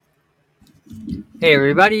Hey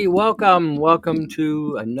everybody, welcome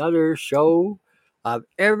to another show of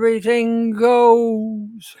Everything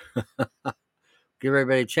Goes. Give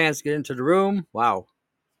everybody a chance to get into the room. Wow,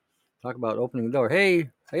 talk about opening the door.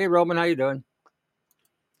 Hey Roman, how you doing?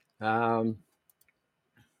 Um,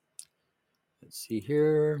 let's see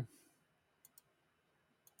here.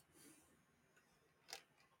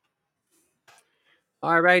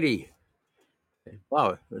 All righty.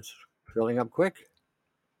 Wow, it's filling up quick.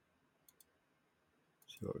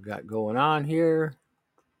 See what we got going on here.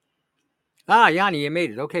 Yanni, you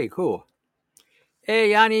made it. Okay, cool.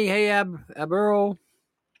 Hey Yanni, hey Aburo,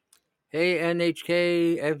 hey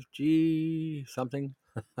NHKFG something.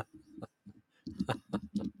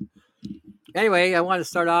 Anyway, I want to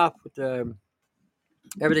start off with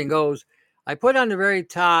Everything Goes. I put on the very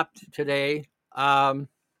top today um,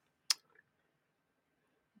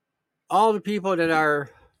 all the people that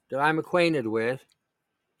I'm acquainted with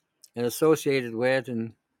and associated with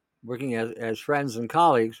and working as friends and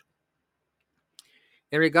colleagues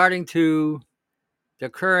in regarding to the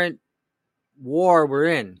current war we're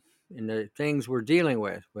in and the things we're dealing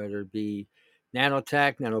with, whether it be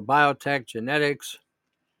nanotech, nanobiotech, genetics,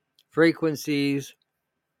 frequencies,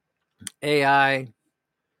 AI,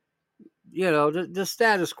 the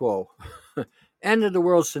status quo, end of the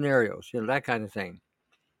world scenarios, that kind of thing.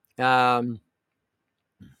 Um,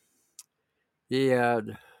 yeah,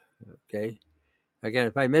 okay. Again,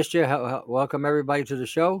 if I missed you, welcome everybody to the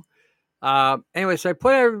show. Anyway, so I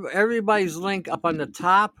put everybody's link up on the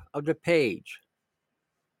top of the page.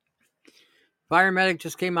 Fire Medic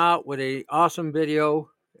just came out with a awesome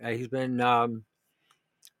video. He's been the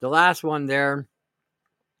last one there.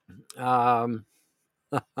 Um,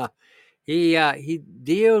 he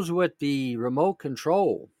deals with the remote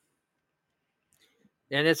control,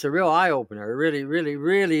 and it's a real eye opener. It really, really,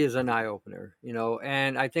 really is an eye opener.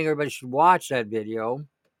 And I think everybody should watch that video.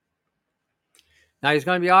 Now he's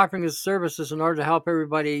going to be offering his services in order to help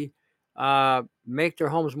everybody make their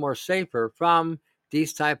homes more safer from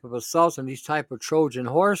these type of assaults and these type of Trojan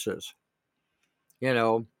horses. You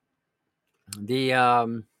know,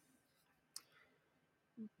 the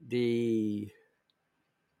the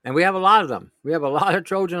and we have a lot of them. We have a lot of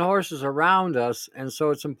Trojan horses around us, and so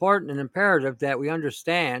it's important and imperative that we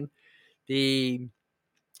understand the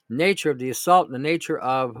nature of the assault and the nature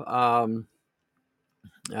of um,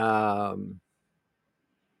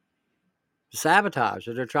 sabotage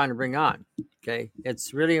that they're trying to bring on. Okay,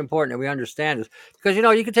 it's really important that we understand this because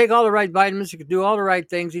you can take all the right vitamins, you can do all the right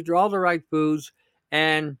things, eat all the right foods,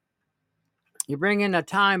 and you bring in a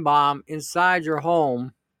time bomb inside your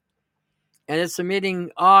home, and it's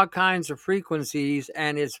emitting all kinds of frequencies,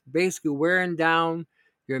 and it's basically wearing down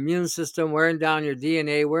your immune system, wearing down your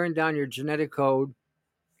DNA, wearing down your genetic code,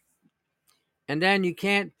 and then you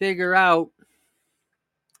can't figure out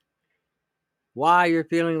why you're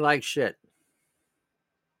feeling like shit.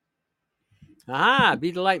 Aha,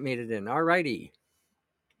 Be the Light made it in. All righty.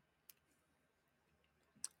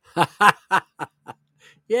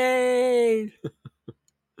 Yay!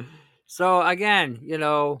 So again,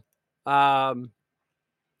 um,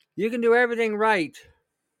 you can do everything right.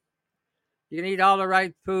 You can eat all the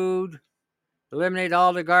right food, eliminate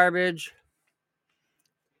all the garbage.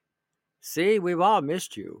 See, we've all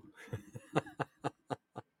missed you.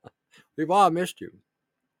 We've all missed you.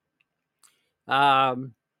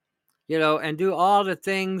 Um, and do all the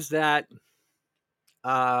things that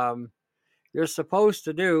um, you're supposed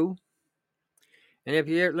to do. And if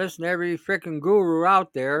you listen to every freaking guru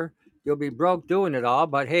out there, you'll be broke doing it all.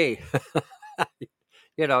 But hey,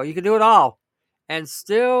 you can do it all and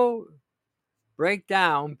still break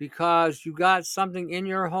down because you got something in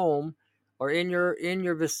your home or in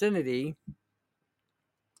your vicinity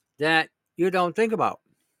that you don't think about.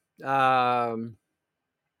 Um,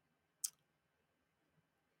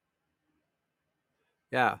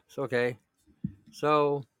 yeah, it's okay.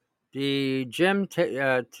 So the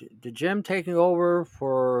the gym taking over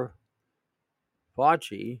for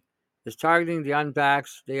Fauci is targeting the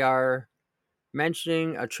unvaxxed. They are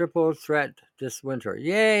mentioning a triple threat this winter.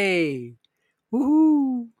 Yay!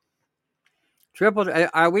 Woohoo! Triple.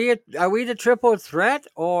 Are we the triple threat,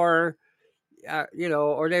 or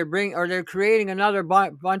or they're creating another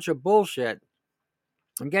bunch of bullshit?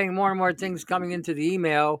 I'm getting more and more things coming into the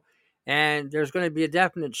email, and there's going to be a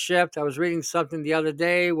definite shift. I was reading something the other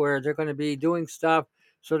day where they're going to be doing stuff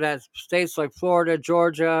so that states like Florida,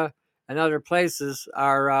 Georgia, and other places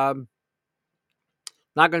are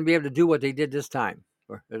not going to be able to do what they did this time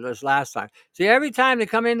or this last time. See, every time they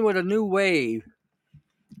come in with a new wave,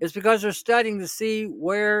 it's because they're studying to see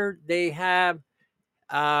where they have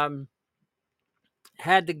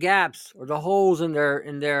had the gaps or the holes in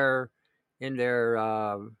their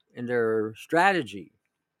strategy.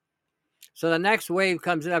 So the next wave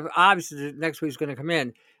comes in. Obviously, the next wave is going to come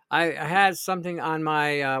in. I had something on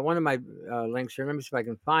my one of my links here. Let me see if I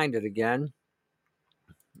can find it again.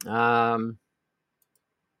 Give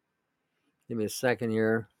me a second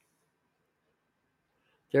here.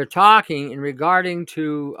 They're talking in regarding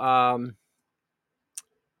to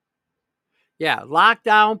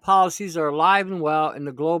lockdown policies are alive and well in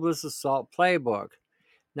the globalist assault playbook.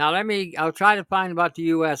 Now I'll try to find about the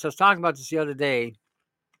U.S. I was talking about this the other day.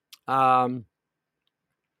 On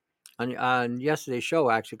yesterday's show,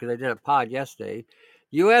 actually, because I did a pod yesterday.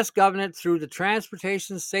 U.S. government, through the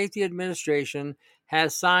Transportation Safety Administration,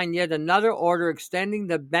 has signed yet another order extending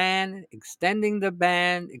the ban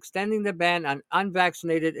on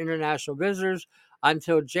unvaccinated international visitors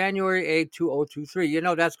until January 8, 2023. You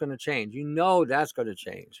know that's going to change.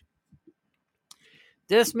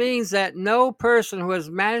 This means that no person who has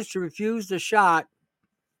managed to refuse the shot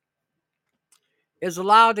is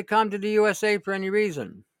allowed to come to the USA for any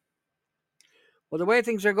reason. Well, the way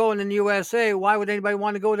things are going in the USA, why would anybody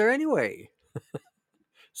want to go there anyway?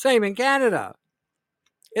 Same in Canada.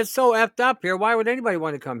 It's so effed up here. Why would anybody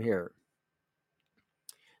want to come here?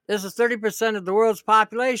 This is 30% of the world's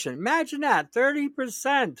population. Imagine that,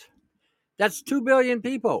 30%. That's 2 billion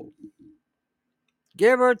people,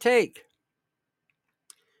 give or take.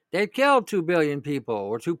 They've killed 2 billion people,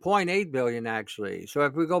 or 2.8 billion actually. So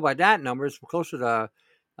if we go by that number, it's closer to,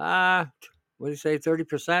 what do you say,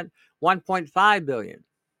 30%? 1.5 billion.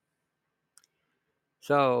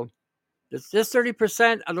 So this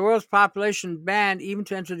 30% of the world's population banned even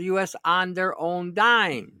to enter the U.S. on their own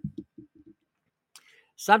dime.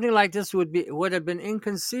 Something like this would have been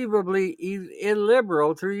inconceivably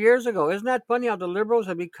illiberal 3 years ago. Isn't that funny how the liberals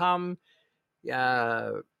have become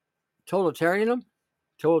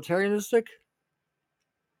totalitarianistic?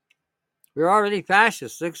 We're already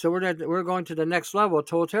fascistic, so we're going to the next level of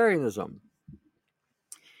totalitarianism.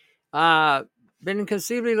 Been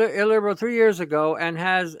inconceivably illiberal 3 years ago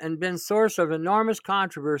and been source of enormous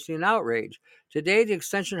controversy and outrage. Today, the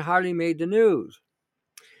extension hardly made the news.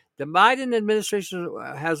 The Biden administration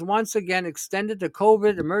has once again extended the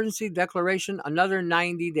COVID emergency declaration another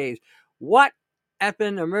 90 days. What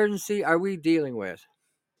effing emergency are we dealing with?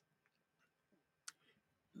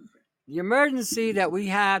 The emergency that we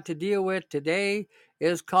have to deal with today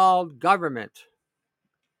is called government.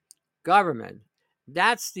 Government.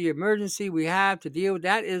 That's the emergency we have to deal with.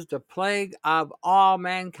 That is the plague of all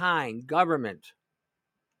mankind, government.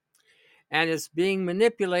 And it's being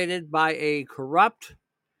manipulated by a corrupt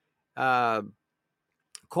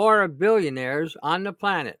core of billionaires on the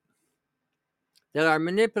planet that are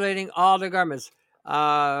manipulating all the governments.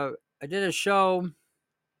 I did a show,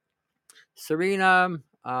 Serena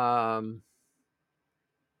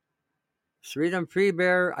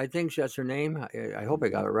Freebear, I think that's her name. I hope I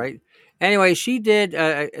got it right. Anyway, she did.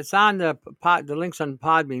 It's on the links on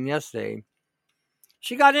Podbean yesterday.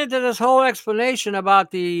 She got into this whole explanation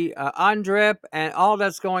about the UNDRIP and all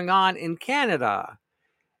that's going on in Canada.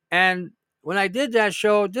 And when I did that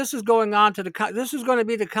show, this is going to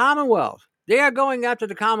be the Commonwealth. They are going after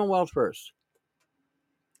the Commonwealth first.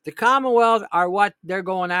 The Commonwealth are what they're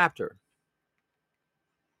going after.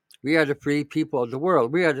 We are the free people of the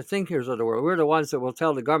world. We are the thinkers of the world. We're the ones that will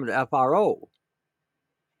tell the government to FRO.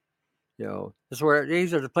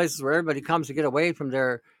 These are the places where everybody comes to get away from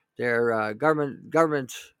their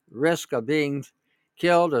government risk of being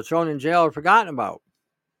killed or thrown in jail or forgotten about.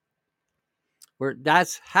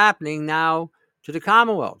 That's happening now to the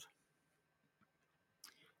Commonwealth.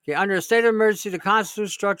 Okay, under a state of emergency, the constitutional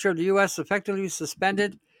structure of the U.S. effectively is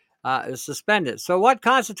suspended. So what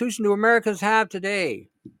constitution do Americans have today?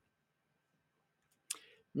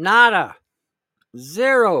 Nada.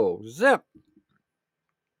 Zero. Zip.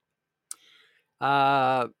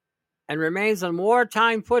 And remains on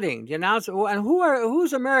wartime footing. And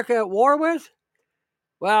who's America at war with?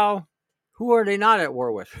 Well, who are they not at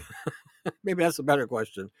war with? Maybe that's a better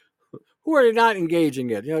question. Who are they not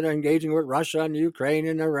engaging in? They're engaging with Russia and Ukraine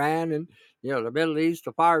and Iran and, the Middle East,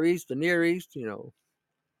 the Far East, the Near East,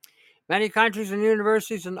 Many countries and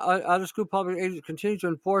universities and other school public agencies continue to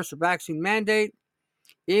enforce the vaccine mandate,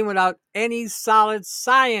 even without any solid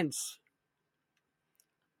science.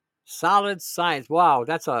 Solid science. Wow,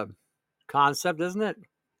 that's a concept, isn't it?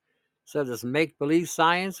 So this make-believe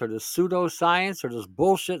science or this pseudo-science or this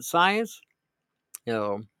bullshit science.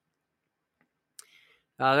 There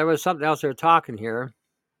was something else they were talking here.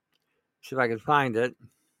 See if I can find it.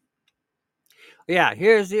 Yeah,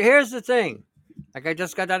 here's the thing. Like I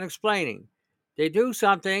just got done explaining. They do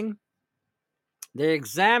something They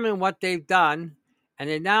examine what they've done, and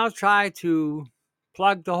they now try to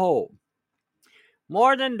plug the hole.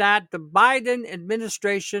 More than that, the Biden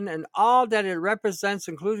administration and all that it represents,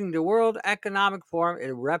 including the World Economic Forum,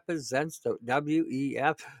 it represents the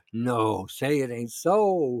WEF. No, say it ain't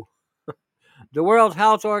so. The World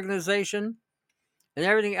Health Organization and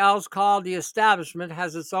everything else called the establishment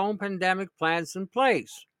has its own pandemic plans in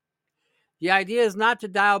place. The idea is not to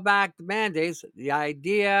dial back the mandates. The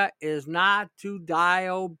idea is not to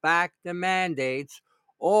dial back the mandates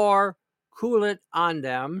or cool it on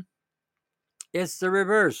them. It's the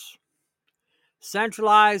reverse.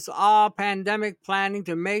 Centralize all pandemic planning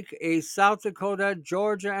to make a South Dakota,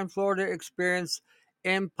 Georgia, and Florida experience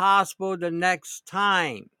impossible the next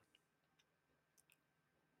time.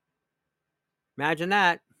 Imagine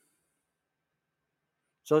that.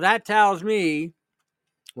 So that tells me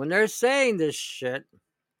when they're saying this shit,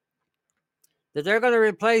 that they're going to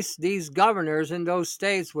replace these governors in those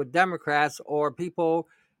states with Democrats or people,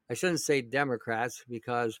 I shouldn't say Democrats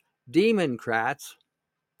because Democrats.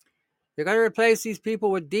 They're going to replace these people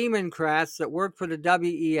with Democrats that work for the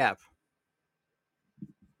WEF.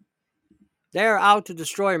 They're out to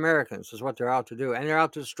destroy Americans, is what they're out to do. And they're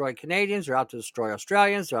out to destroy Canadians. They're out to destroy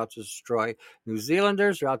Australians. They're out to destroy New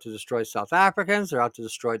Zealanders. They're out to destroy South Africans. They're out to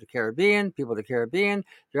destroy the Caribbean, people of the Caribbean.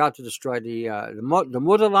 They're out to destroy the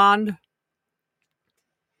motherland,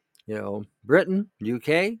 Britain, UK,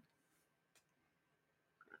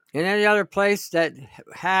 and any other place that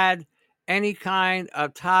had any kind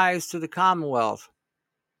of ties to the Commonwealth.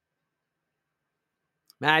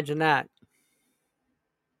 Imagine that.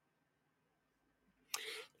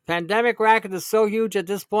 Pandemic racket is so huge at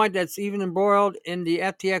this point that it's even embroiled in the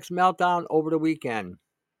FTX meltdown over the weekend.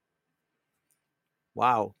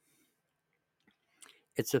 Wow.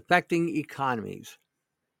 It's affecting economies.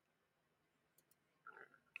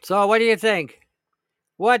 So what do you think?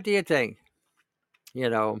 What do you think?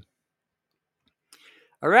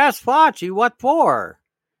 Arrest Fauci, what for?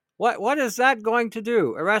 What is that going to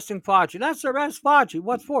do? Arresting Fauci. Let's arrest Fauci.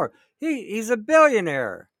 What for? He's a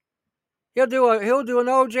billionaire. He'll do an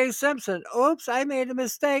O.J. Simpson. Oops, I made a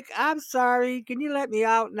mistake. I'm sorry. Can you let me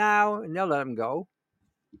out now? And they'll let him go.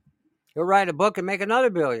 He'll write a book and make another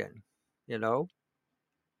billion.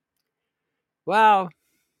 Well,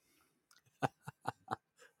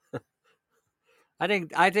 I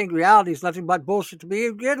think reality is nothing but bullshit to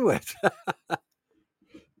begin with.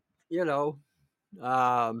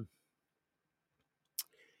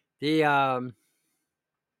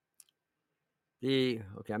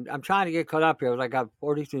 Okay, I'm trying to get caught up here. I got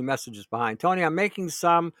 43 messages behind. Tony, I'm making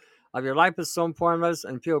some of your liposome formulas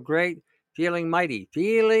and feel great, feeling mighty.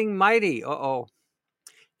 Uh-oh.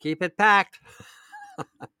 Keep it packed.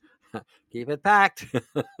 Keep it packed.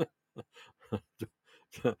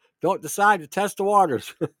 Don't decide to test the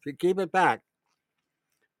waters. Keep it packed.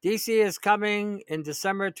 DC is coming in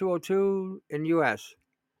December 2002 in U.S.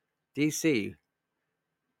 DC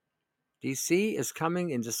is coming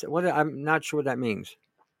in December. I'm not sure what that means.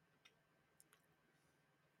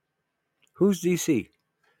 Who's DC?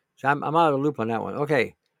 So I'm out of the loop on that one.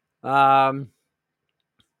 Okay.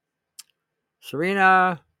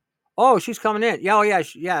 Serena. Oh, she's coming in. Yeah,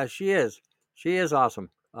 she is. She is awesome.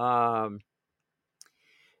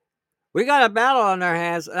 We got a battle on our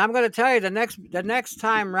hands, and I'm going to tell you the next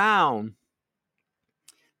time round,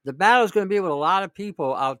 the battle is going to be with a lot of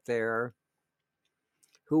people out there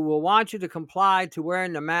who will want you to comply to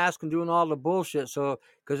wearing the mask and doing all the bullshit. So,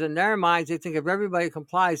 because in their minds, they think if everybody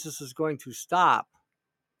complies, this is going to stop.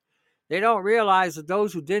 They don't realize that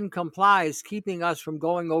those who didn't comply is keeping us from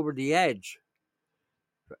going over the edge,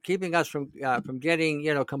 keeping us from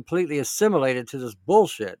getting completely assimilated to this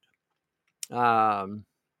bullshit.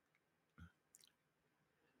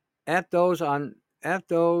 F those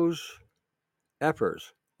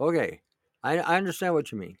effers. Okay, I understand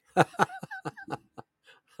what you mean.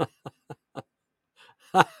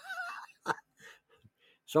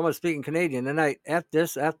 Someone's speaking Canadian tonight. F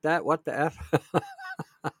this, F that. What the F?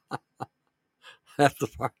 F the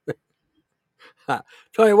part.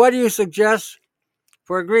 Tony, what do you suggest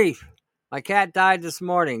for grief? My cat died this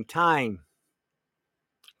morning. Time.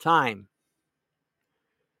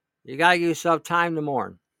 You got to give yourself time to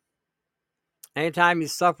mourn. Anytime you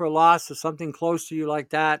suffer loss of something close to you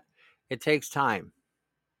like that, it takes time.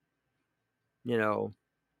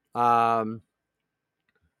 I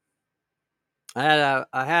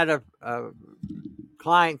had a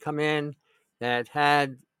client come in that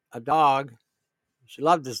had a dog. She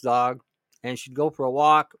loved this dog, and she'd go for a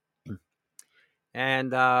walk,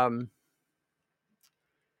 and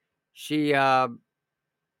she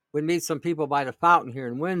would meet some people by the fountain here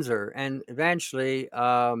in Windsor, and eventually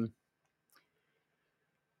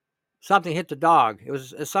something hit the dog. It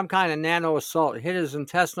was some kind of nano assault. It hit his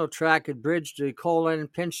intestinal tract. It bridged the colon,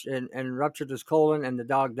 pinched and ruptured his colon, and the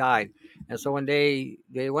dog died. And so when they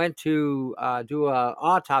went to do an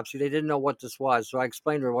autopsy, they didn't know what this was. So I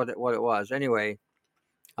explained to her what it was. Anyway,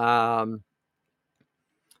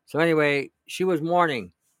 she was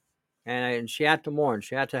mourning, and she had to mourn.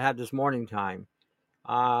 She had to have this mourning time.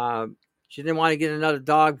 She didn't want to get another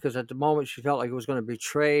dog because at the moment she felt like it was going to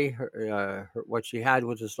betray what she had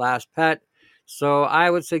with this last pet. So I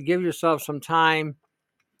would say give yourself some time,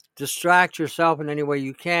 distract yourself in any way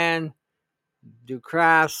you can, do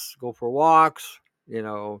crafts, go for walks,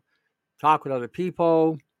 talk with other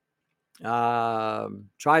people, try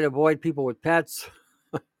to avoid people with pets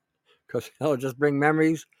because they'll just bring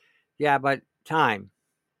memories. Yeah, but time,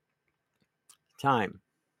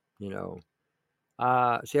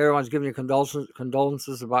 See, everyone's giving you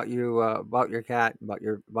condolences about you, about your cat, about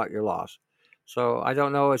your loss. So I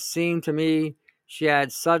don't know. It seemed to me she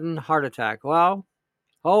had sudden heart attack. Well,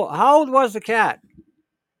 how old was the cat?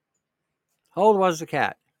 How old was the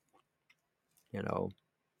cat? You know.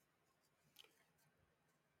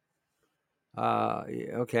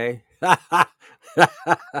 Okay.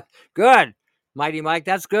 Good, Mighty Mike.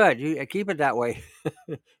 That's good. You keep it that way.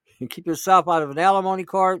 Keep yourself out of an alimony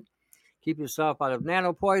court. Keep yourself out of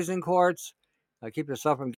nano poison courts. Keep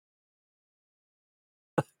yourself from.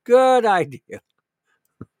 Good idea.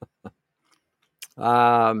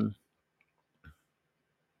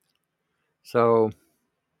 So,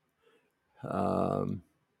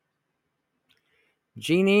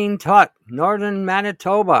 Jeanine Tutt, Northern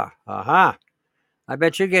Manitoba. Aha. I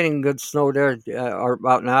bet you're getting good snow there or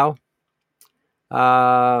about now.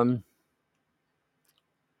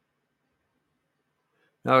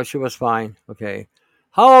 No, she was fine. Okay.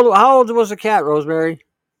 How old was the cat, Rosemary?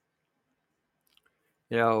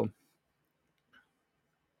 You know.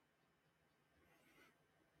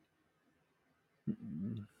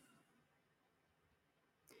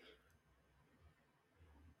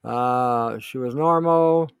 She was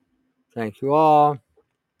normal. Thank you all.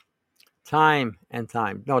 Time.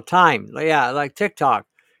 No, time. Yeah, like TikTok.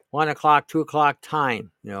 1 o'clock, 2 o'clock,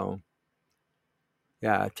 time. Yeah,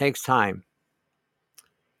 it takes time.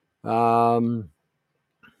 Yeah,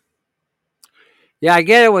 I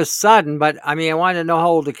get it was sudden, but I mean, I wanted to know how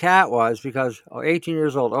old the cat was because 18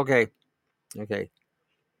 years old. Okay.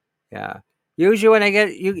 Yeah. Usually when I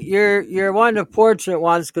get you're one of the fortunate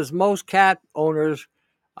ones because most cat owners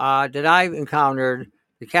that I've encountered,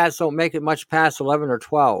 the cats don't make it much past 11 or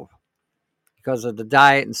 12 because of the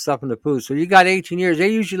diet and stuff in the food. So you got 18 years. They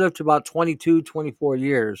usually live to about 22, 24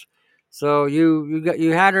 years. So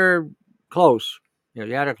you had her close.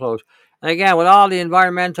 You had her close. And again, with all the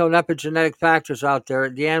environmental and epigenetic factors out there,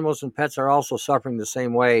 the animals and pets are also suffering the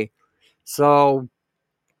same way. So,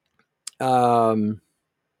 a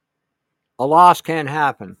loss can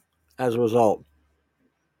happen as a result.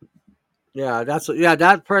 Yeah,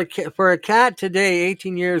 that for a cat today,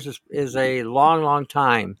 18 years is a long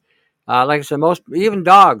time. Like I said, most even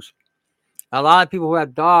dogs. A lot of people who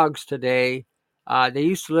have dogs today, they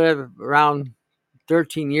used to live around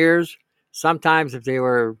 13 years. Sometimes, if they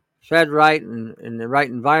were fed right and in the right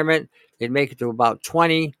environment, they'd make it to about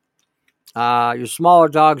 20. Your smaller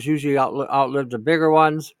dogs usually outlive the bigger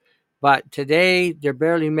ones, but today they're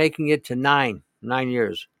barely making it to 9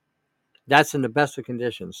 years. That's in the best of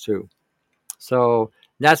conditions too. So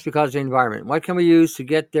that's because of the environment. What can we use to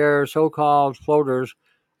get their so-called floaters?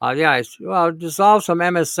 Dissolve some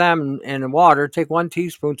MSM in water. Take 1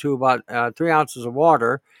 teaspoon to about 3 ounces of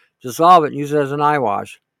water. Dissolve it and use it as an eye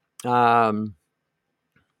wash. So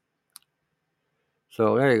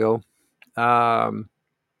there you go.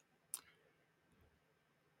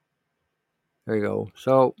 There you go.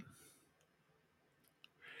 So,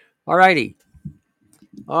 alrighty.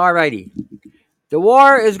 The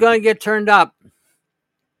war is going to get turned up.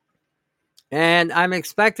 And I'm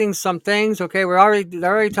expecting some things. Okay, they're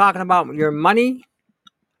already talking about your money,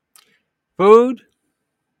 food.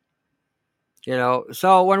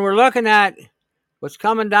 So when we're looking at what's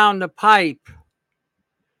coming down the pipe,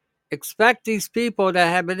 expect these people that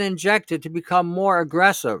have been injected to become more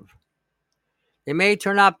aggressive. They may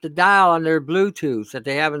turn up the dial on their Bluetooth that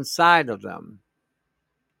they have inside of them.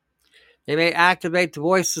 They may activate the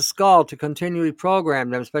voice of skull to continually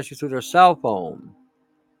program them, especially through their cell phone.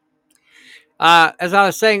 As I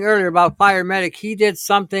was saying earlier about Fire Medic, he did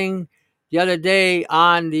something the other day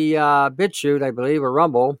on the BitChute, I believe, or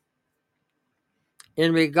Rumble,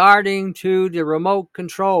 in regarding to the remote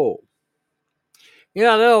control. You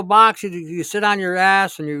know, a little box you sit on your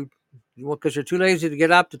ass and because you're too lazy to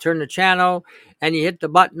get up to turn the channel, and you hit the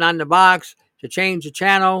button on the box to change the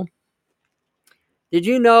channel. Did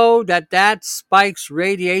you know that spikes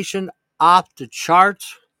radiation off the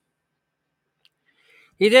charts?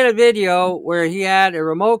 He did a video where he had a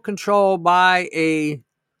remote control by a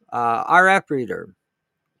RF reader.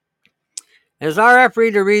 His RF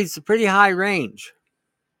reader reads a pretty high range.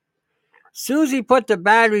 As soon as he put the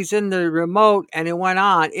batteries in the remote and it went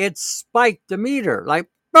on, it spiked the meter, like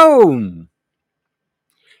boom.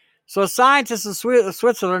 So scientists in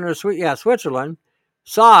Switzerland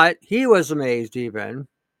saw it. He was amazed even.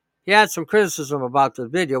 He had some criticism about the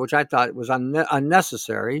video, which I thought was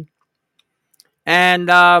unnecessary. And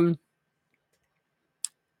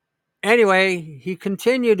anyway, he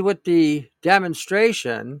continued with the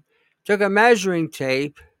demonstration, took a measuring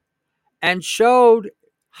tape, and showed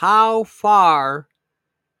how far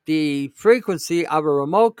the frequency of a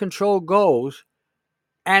remote control goes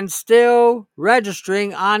and still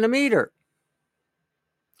registering on the meter.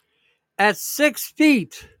 At 6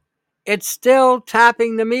 feet, it's still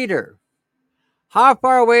tapping the meter. How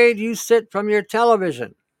far away do you sit from your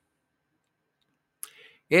television?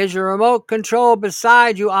 Is your remote control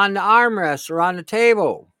beside you on the armrest or on the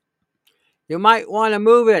table? You might want to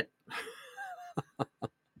move it.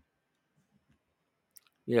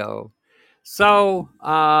 So,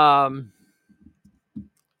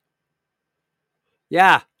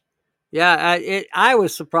 yeah. I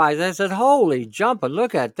was surprised. I said, holy jumping,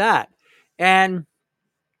 look at that. And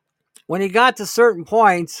when he got to certain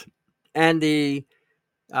points and the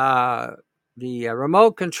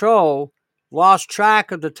remote control lost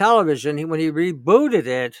track of the television, when he rebooted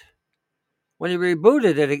it,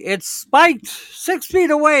 it spiked 6 feet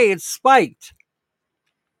away. It spiked.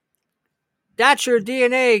 That's your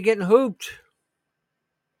DNA getting hooped.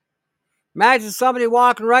 Imagine somebody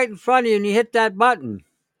walking right in front of you and you hit that button.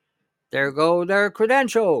 There go their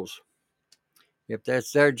credentials. If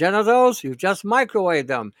that's their genitals, you just microwave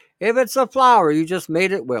them. If it's a flower, you just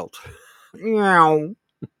made it wilt. Because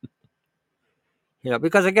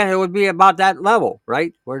again, it would be about that level,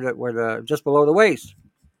 right? Where the just below the waist.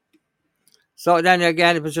 So then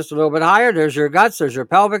again, if it's just a little bit higher, there's your guts, there's your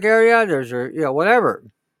pelvic area, there's your whatever.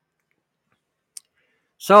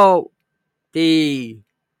 So the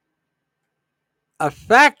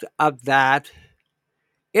effect of that,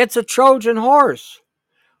 it's a Trojan horse.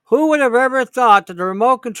 Who would have ever thought that the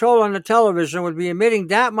remote control on the television would be emitting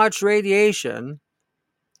that much radiation,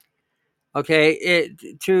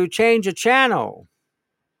 to change a channel?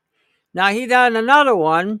 Now, he done another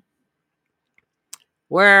one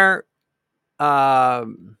where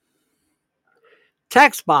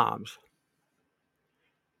text bombs.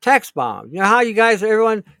 You know how you guys,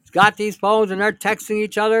 everyone's got these phones and they're texting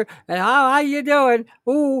each other. And how you doing?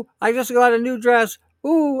 Ooh, I just got a new dress.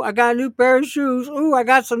 Ooh, I got a new pair of shoes. Ooh, I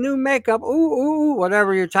got some new makeup. Ooh,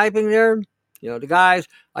 whatever you're typing there. The guys,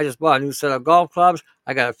 I just bought a new set of golf clubs.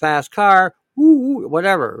 I got a fast car. Ooh,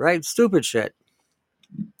 whatever, right? Stupid shit.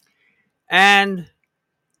 And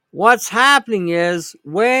what's happening is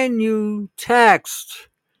when you text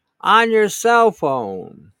on your cell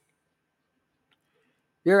phone,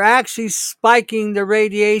 you're actually spiking the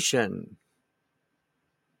radiation.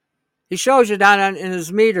 He shows you down in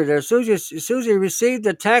his meter there. As soon as he received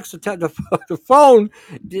the text, the phone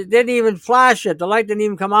didn't even flash it. The light didn't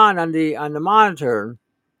even come on the monitor.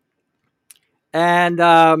 And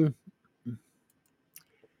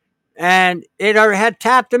it had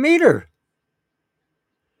tapped the meter.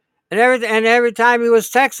 And every time he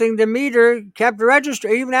was texting, the meter kept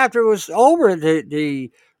registering. Even after it was over,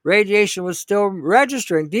 the radiation was still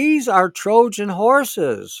registering. These are Trojan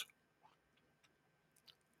horses.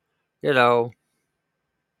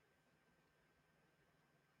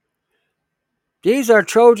 These are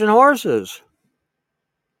Trojan horses.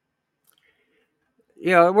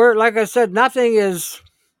 We're, like I said, nothing is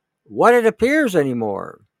what it appears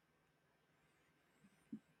anymore.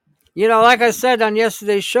 Like I said on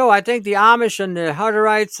yesterday's show, I think the Amish and the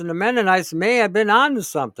Hutterites and the Mennonites may have been onto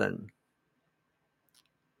something.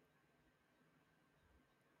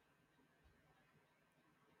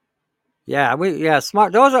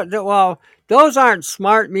 Smart. Those aren't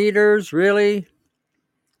smart meters, really.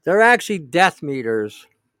 They're actually death meters,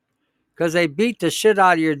 because they beat the shit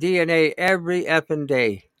out of your DNA every effing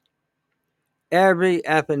day. Every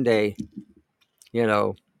effing day.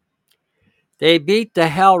 They beat the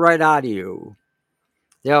hell right out of you.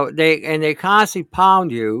 They constantly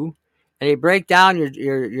pound you, and they break down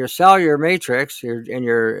your cellular matrix,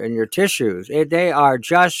 your tissues. They are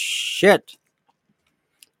just shit.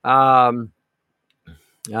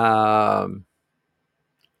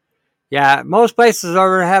 Yeah, most places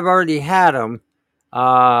have already had them.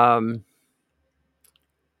 Um,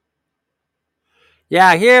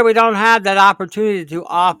 yeah, here we don't have that opportunity to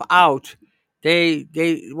opt out. They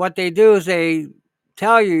what they do is they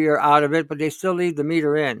tell you you're out of it, but they still leave the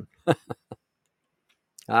meter in.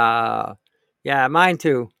 Uh, yeah, mine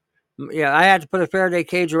too. Yeah, I had to put a Faraday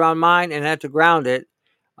cage around mine and had to ground it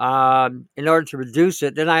in order to reduce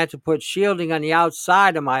it. Then I had to put shielding on the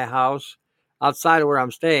outside of my house, outside of where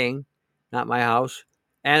I'm staying, not my house,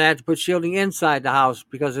 and I had to put shielding inside the house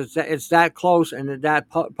because it's that close and that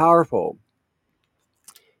powerful.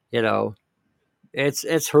 You know,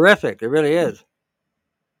 it's horrific. It really is.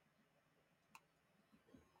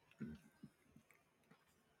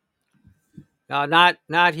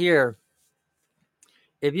 Not here.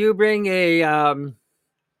 If you bring a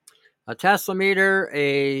Tesla meter,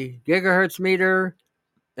 a gigahertz meter,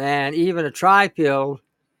 and even a tri-field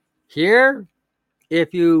here,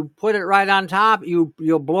 if you put it right on top,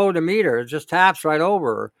 you'll blow the meter. It just taps right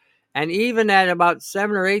over. And even at about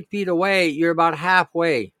 7 or 8 feet away, you're about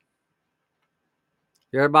halfway.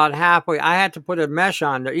 You're about halfway. I had to put a mesh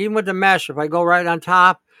on there. Even with the mesh, if I go right on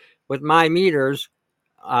top with my meters,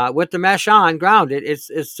 with the mesh on, grounded,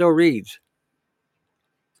 it still reads.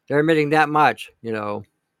 They're emitting that much, you know.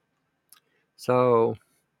 So,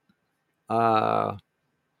 uh,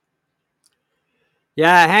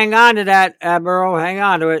 yeah, hang on to that, Admiral. Hang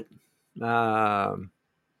on to it. Um,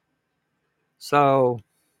 so,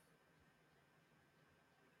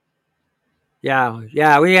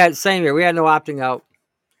 yeah, we had same here. We had no opting out.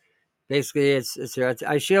 Basically, it's here.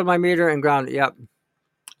 I shield my meter and ground it. Yep.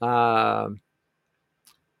 Um,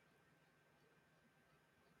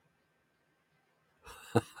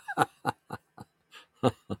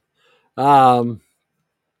 um,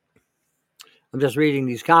 I'm just reading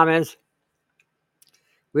these comments.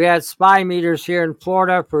 We had spy meters here in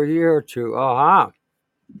Florida for a year or two. Oh, huh.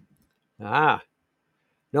 Ah.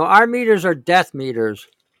 No, our meters are death meters.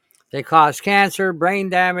 They cause cancer, brain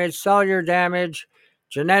damage, cellular damage,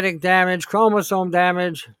 genetic damage, chromosome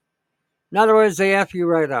damage. In other words, they F you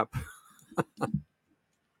right up.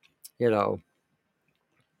 You know,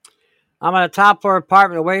 I'm on a top floor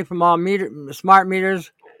apartment away from all smart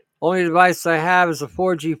meters. Only device I have is a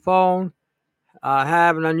 4G phone. I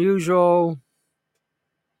have an unusual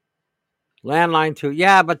landline too.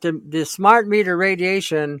 Yeah, but the smart meter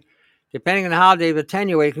radiation, depending on how they've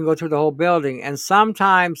attenuated, can go through the whole building. And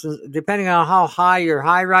sometimes, depending on how high your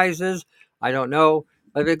high rise is, I don't know.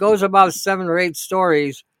 But if it goes above 7 or 8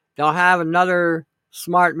 stories, they'll have another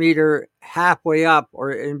smart meter halfway up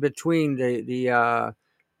or in between the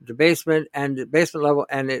basement and the basement level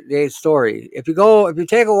and the 8 story. If you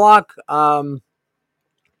take a walk,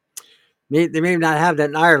 they may not have that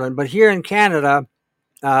in Ireland, but here in Canada,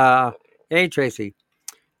 hey Tracy,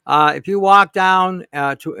 if you walk down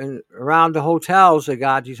around the hotels, they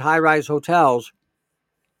got these high-rise hotels,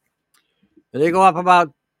 and they go up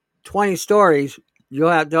about 20 stories. They'll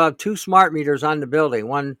have two smart meters on the building,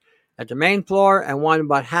 one at the main floor and one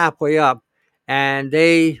about halfway up, and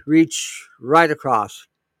they reach right across.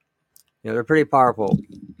 They're pretty powerful.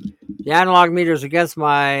 The analog meters against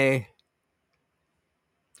my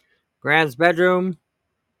grand's bedroom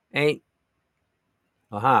ain't.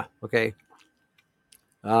 Okay.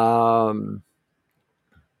 Um,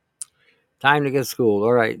 Time to get schooled.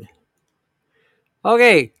 All right.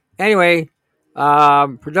 Okay. Anyway,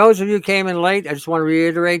 for those of you who came in late, I just want to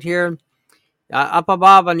reiterate here. Up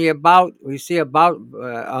above on the about, we see about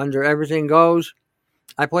under everything goes.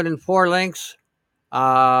 I put in 4 links.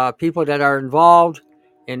 People that are involved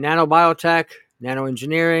in nanobiotech,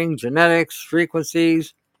 nanoengineering, genetics,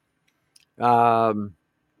 frequencies, um,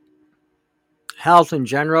 health in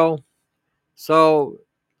general. So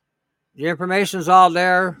the information is all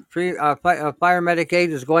there. Fire Medic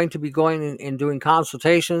Aid is going to be going and doing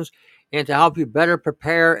consultations and to help you better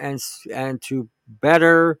prepare and to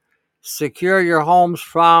better secure your homes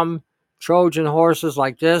from Trojan horses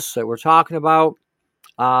like this that we're talking about,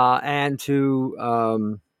 and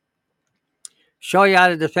to show you how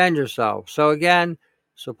to defend yourself. So again,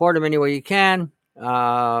 support them any way you can.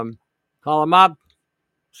 Call them up,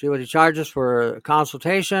 see what he charges for a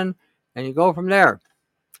consultation, and you go from there.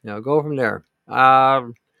 Go from there.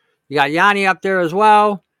 You got Yanni up there as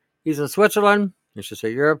well. He's in Switzerland. I should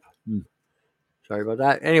say Europe. Sorry about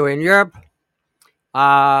that. Anyway, in Europe,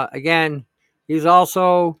 again, he's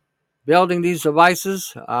also building these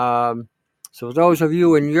devices. So for those of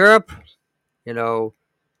you in Europe,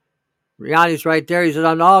 Yanni's right there. He's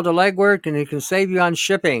done all the legwork, and he can save you on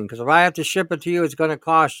shipping. Because if I have to ship it to you, it's going to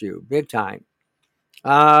cost you big time.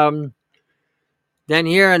 Then Then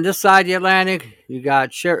here on this side of the Atlantic, you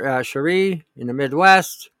got Cherie in the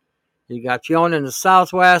Midwest. You got Fiona in the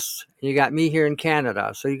Southwest. You got me here in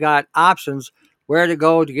Canada. So you got options where to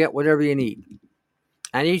go to get whatever you need.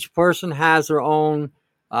 And each person has their own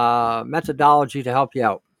methodology to help you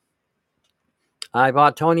out. I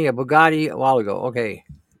bought Tony a Bugatti a while ago. Okay.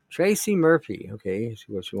 Tracy Murphy. Okay,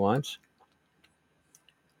 see what she wants.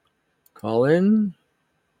 Call in.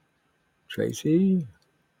 Tracy.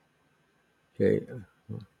 Okay.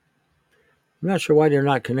 I'm not sure why they're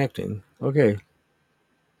not connecting. Okay.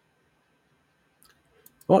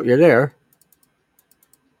 Well, you're there.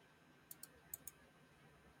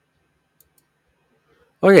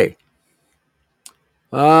 Okay.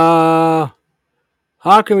 How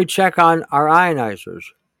can we check on our ionizers?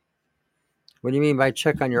 What do you mean by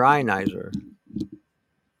check on your ionizer?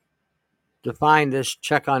 Define this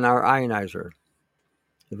check on our ionizer.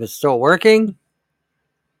 If it's still working,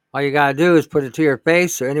 all you gotta do is put it to your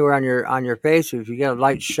face or anywhere on your face. If you get a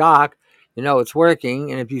light shock, you know it's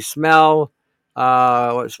working. And if you smell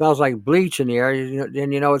what smells like bleach in the air,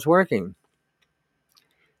 then you know it's working.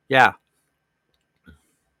 Yeah.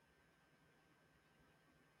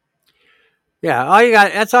 Yeah,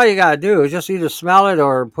 that's all you gotta do is just either smell it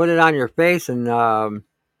or put it on your face, and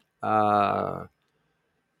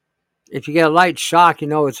if you get a light shock, you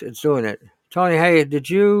know it's doing it. Tony, hey, did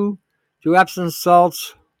you do Epsom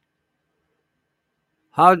salts?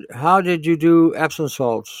 How did you do Epsom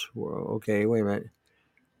salts? Okay, wait a minute.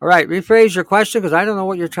 All right, rephrase your question because I don't know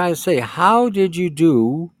what you're trying to say. How did you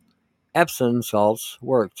do Epsom salts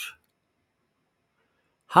worked?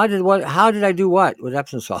 How did I do what with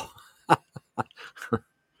Epsom salt?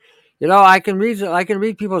 I can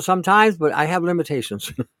read people sometimes, but I have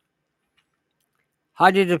limitations.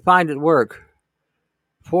 How did you find it work?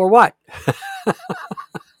 For what?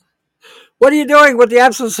 What are you doing with the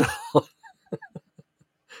Epsom salt?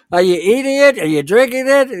 Are you eating it? Are you drinking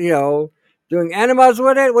it? Doing enemas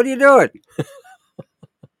with it? What are you doing?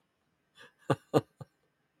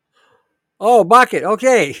 Oh, bucket.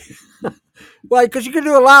 Okay. Well, because you can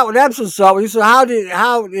do a lot with Epsom salt. So what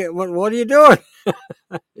are you doing?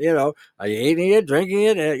 Are you eating it, drinking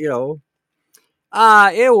it? It'll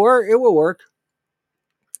work. It will work.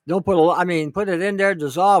 Don't put it in there,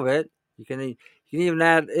 dissolve it. You can even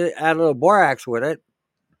add a little borax with it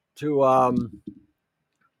to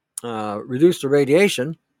reduce the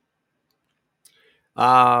radiation.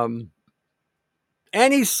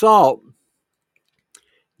 Any salt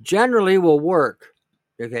generally will work.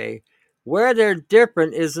 Okay, where they're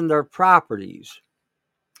different is in their properties.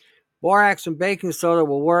 Borax and baking soda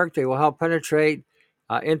will work. They will help penetrate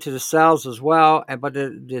into the cells as well. But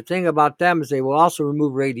the thing about them is they will also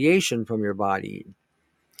remove radiation from your body.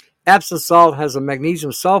 Epsom salt has a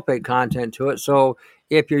magnesium sulfate content to it. So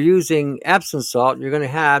if you're using Epsom salt, you're going to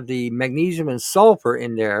have the magnesium and sulfur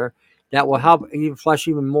in there that will help flush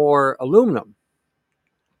even more aluminum.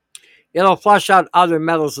 It'll flush out other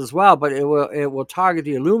metals as well, but it will target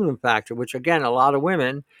the aluminum factor, which again, a lot of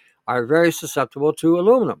women are very susceptible to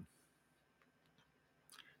aluminum.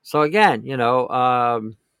 So again,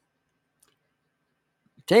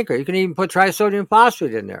 tinker. You can even put trisodium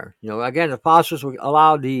phosphate in there. Again, the phosphorus will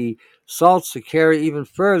allow the salts to carry even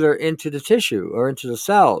further into the tissue or into the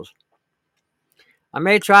cells. I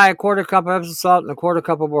may try a quarter cup of Epsom salt and a quarter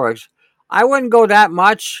cup of borax. I wouldn't go that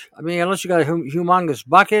much. Unless you got a humongous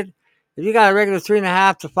bucket. If you got a regular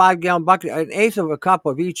 3.5 to 5 gallon bucket, an eighth of a cup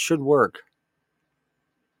of each should work.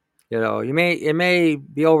 It may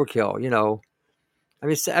be overkill. You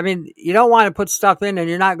don't want to put stuff in and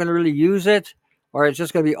you're not going to really use it, or it's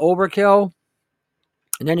just going to be overkill,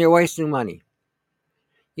 and then you're wasting money.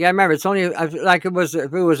 You got to remember, it's only like if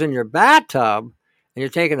it was in your bathtub and you're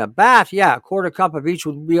taking a bath. Yeah, a quarter cup of each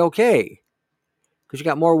would be okay because you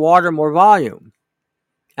got more water, more volume,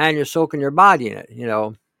 and you're soaking your body in it.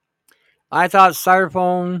 I bought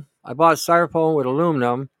styrofoam with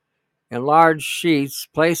aluminum in large sheets.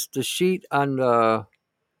 Placed the sheet on the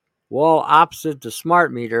wall opposite the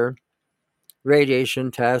smart meter.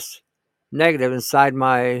 Radiation test negative inside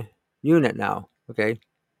my unit now. Okay.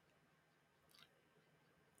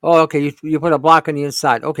 Oh, okay. You put a block on the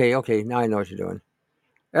inside. Okay. Now I know what you're doing.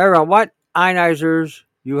 Aaron, what ionizers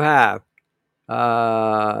you have?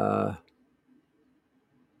 Well,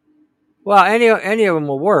 any of them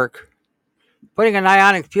will work. Putting an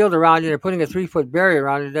ionic field around it or putting a 3-foot barrier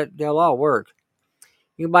around it, they'll all work.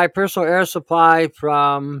 You can buy personal air supply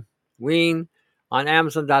from Wien on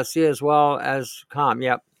Amazon.ca as well as COM.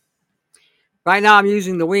 Yep. Right now I'm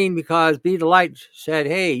using the Wien because Be the Light said,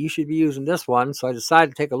 hey, you should be using this one. So I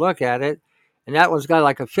decided to take a look at it. and that one's got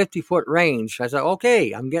like a 50-foot range. I said,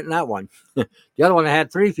 okay, I'm getting that one. The other one I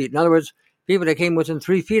had 3 feet. In other words, people that came within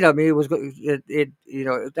 3 feet of me,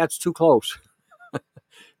 that's too close.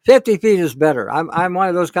 50 feet is better. I'm one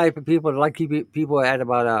of those type of people that like keep people at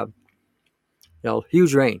about a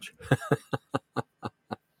huge range.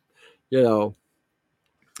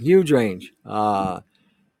 Huge range.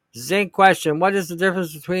 Zinc question: what is the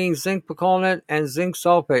difference between zinc picolinate and zinc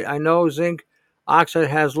sulfate? I know zinc oxide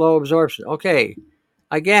has low absorption. Okay,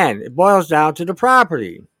 again, it boils down to the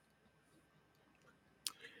property.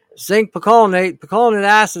 Zinc picolinate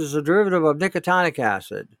acid is a derivative of nicotinic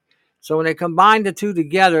acid. So when they combine the two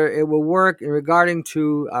together, it will work in regarding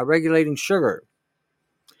to regulating sugar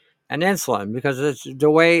and insulin because it's the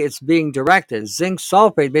way it's being directed. Zinc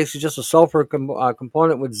sulfate, basically just a sulfur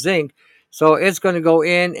component with zinc. So it's going to go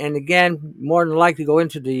in and, again, more than likely go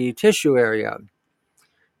into the tissue area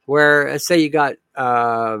where, let's say you got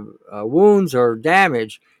wounds or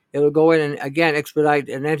damage, it'll go in and, again, expedite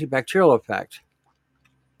an antibacterial effect.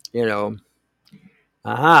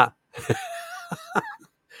 Aha.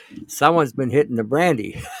 Someone's been hitting the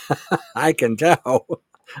brandy. I can tell.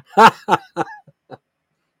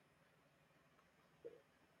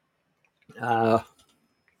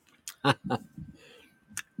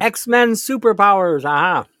 X-Men superpowers.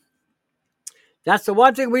 Aha. That's the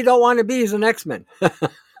one thing we don't want to be is an X-Men.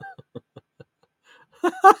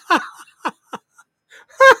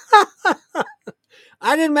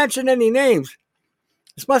 I didn't mention any names.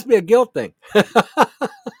 This must be a guilt thing.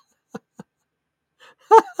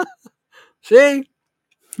 See?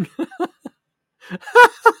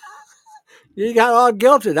 You got all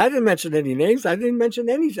guilted. I didn't mention any names. I didn't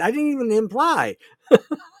even imply.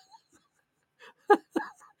 Are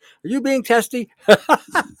you being testy?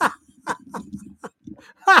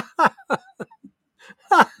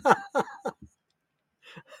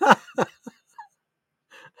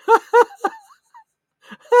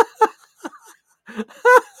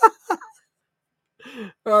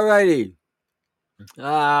 All righty.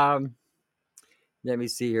 Let me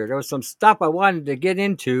see here. There was some stuff I wanted to get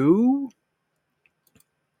into.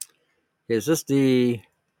 Is this the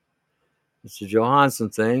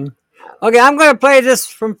Johansson thing? Okay, I'm going to play this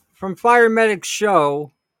from Fire Medic's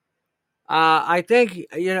show. I think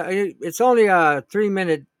it's only a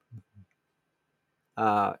 3-minute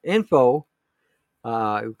info. We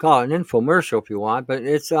call it an infomercial if you want, but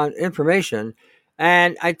it's on information.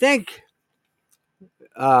 And I think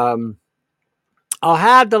I'll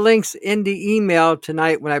have the links in the email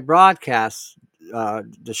tonight when I broadcast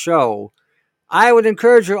the show. I would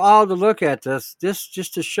encourage you all to look at this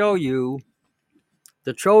just to show you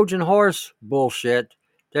the Trojan horse bullshit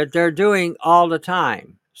that they're doing all the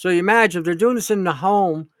time. So you imagine if they're doing this in the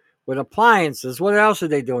home with appliances, what else are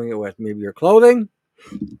they doing it with? Maybe your clothing?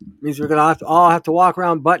 Means we're going to all have to walk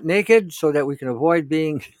around butt naked so that we can avoid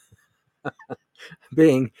being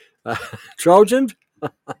Trojaned.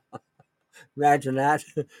 Imagine that.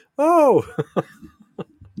 Oh,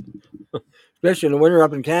 especially in the winter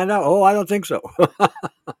up in Canada. Oh, I don't think so.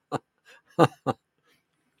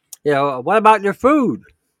 What about your food?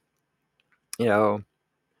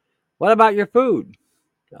 What about your food?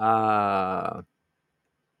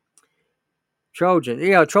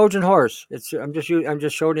 Trojan, Trojan horse. I'm just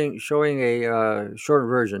showing a shorter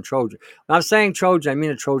version. Trojan. When I'm saying Trojan, I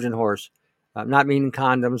mean a Trojan horse. I'm not meaning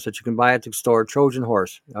condoms that you can buy at the store. Trojan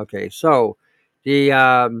horse. Okay, so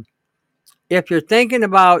if you're thinking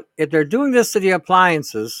about if they're doing this to the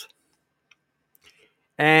appliances,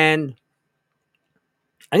 and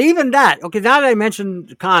even that, okay, now that I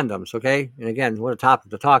mentioned condoms, okay, and again, what a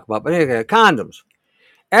topic to talk about, but anyway, condoms.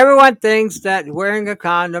 Everyone thinks that wearing a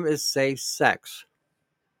condom is safe sex.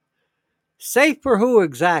 Safe for who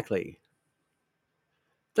exactly?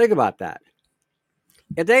 Think about that.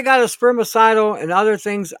 If they got a spermicidal and other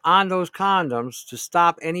things on those condoms to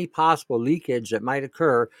stop any possible leakage that might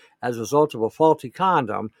occur as a result of a faulty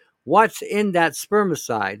condom, what's in that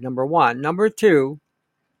spermicide? Number one. Number two,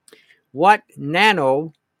 what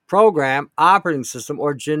nano program, operating system,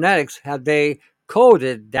 or genetics have they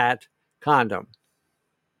coded that condom?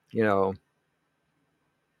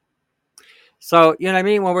 So, you know what I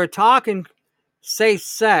mean? When we're talking safe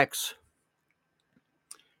sex,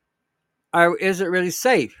 is it really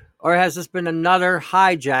safe? Or has this been another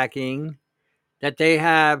hijacking that they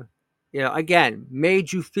have, again,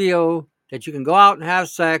 made you feel that you can go out and have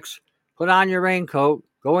sex, put on your raincoat,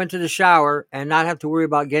 go into the shower, and not have to worry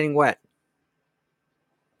about getting wet?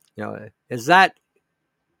 Is that,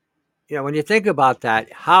 when you think about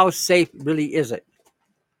that, how safe really is it?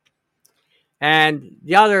 And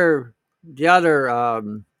the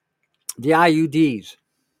IUDs.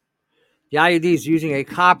 The IUD is using a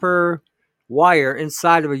copper wire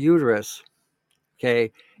inside of a uterus.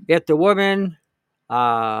 Okay, if the woman,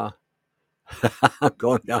 I'm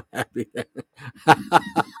going down happy there.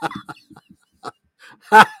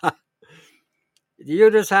 The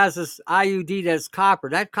uterus has this IUD that's copper.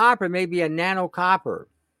 That copper may be a nano copper,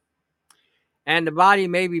 and the body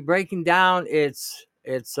may be breaking down its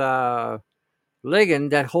ligand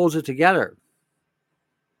that holds it together.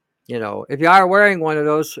 If you are wearing one of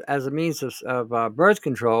those as a means of birth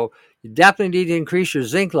control, you definitely need to increase your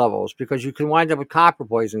zinc levels because you can wind up with copper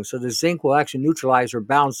poisoning. So the zinc will actually neutralize or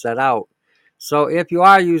balance that out. So if you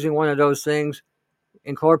are using one of those things,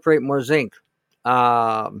 incorporate more zinc.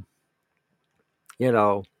 Um, you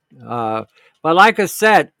know, but like I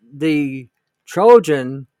said, the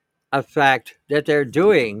Trojan effect that they're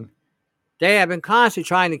doing, they have been constantly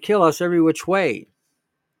trying to kill us every which way.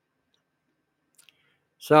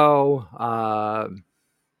 So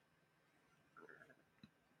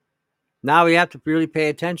now we have to really pay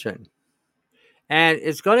attention. And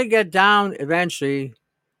it's going to get down eventually,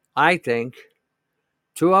 I think,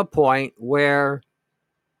 to a point where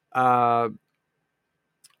who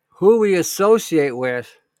we associate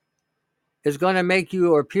with is going to make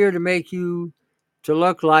you or appear to make you to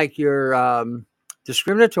look like you're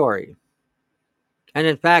discriminatory. And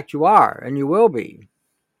in fact, you are, and you will be.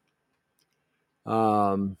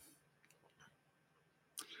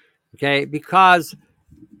 Okay, because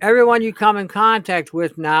everyone you come in contact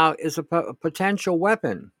with now is a potential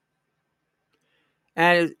weapon.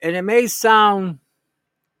 And it may sound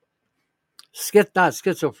not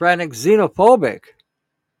schizophrenic, xenophobic.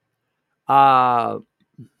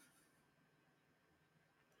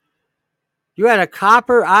 You had a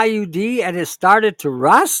copper IUD and it started to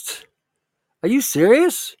rust? Are you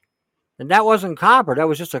serious? And that wasn't copper. That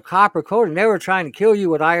was just a copper coating. They were trying to kill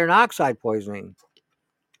you with iron oxide poisoning.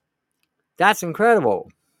 That's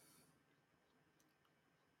incredible.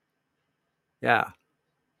 Yeah.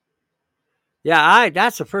 Yeah,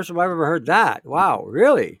 that's the first time I've ever heard that. Wow,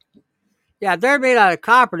 really? Yeah, they're made out of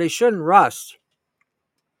copper. They shouldn't rust.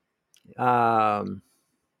 I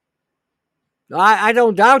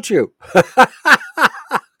don't doubt you.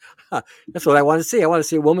 That's what I want to see. I want to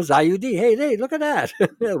see a woman's IUD. Hey, look at that.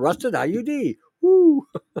 Rusted IUD. Woo.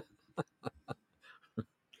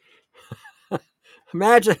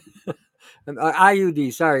 Imagine.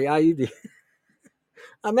 IUD, sorry, IUD.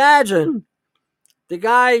 Imagine the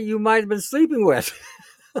guy you might have been sleeping with.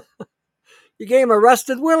 You gave him a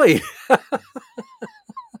rusted willy.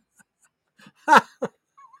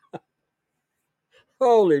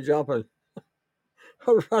 Holy jumping.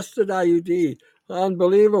 A rusted IUD.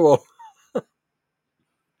 Unbelievable.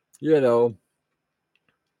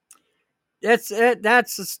 That's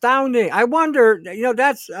astounding. I wonder,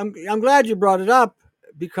 I'm glad you brought it up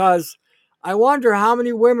because I wonder how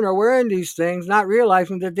many women are wearing these things not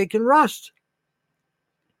realizing that they can rust.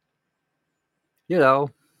 The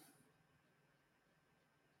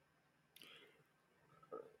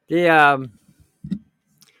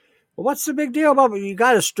what's the big deal about you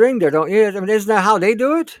got a string there, don't you? I mean, isn't that how they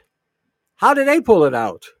do it? How do they pull it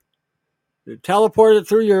out? You teleport it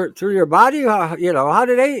through your body? How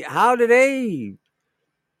do they?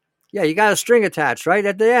 Yeah, you got a string attached right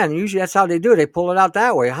at the end. Usually that's how they do it. They pull it out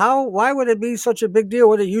that way. Why would it be such a big deal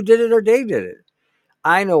whether you did it or they did it?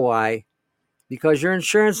 I know why. Because your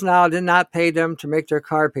insurance now did not pay them to make their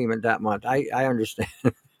car payment that month. I understand.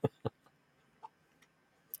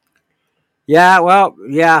 Yeah, well,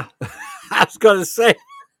 yeah. I was going to say,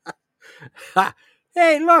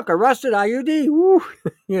 hey, look, a rusted IUD. Woo.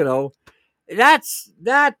 That's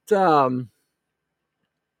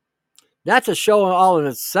a show all in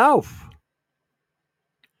itself.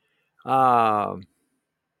 You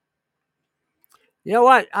know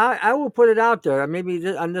what? I will put it out there. Maybe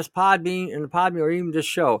on this Podbean, or even this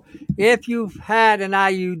show. If you've had an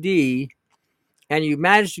IUD and you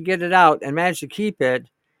managed to get it out and managed to keep it,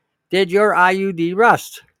 did your IUD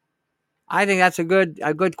rust? I think that's a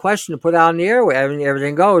good question to put out in the airway. I mean,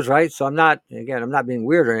 everything goes right. So I'm not being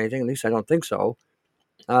weird or anything. At least I don't think so.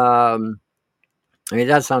 I mean,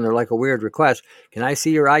 that sounded like a weird request. Can I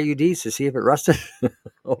see your IUDs to see if it rusted?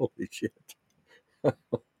 Holy shit!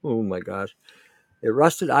 Oh my gosh! It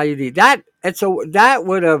rusted IUD. That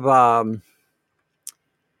would have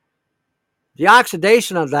the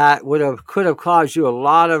oxidation of that could have caused you a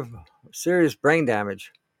lot of serious brain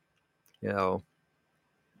damage. A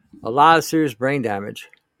lot of serious brain damage,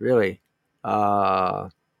 really. Yeah,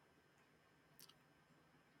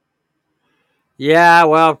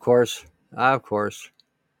 well, of course.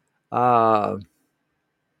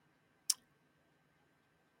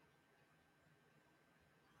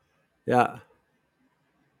 Yeah.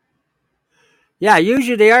 Yeah,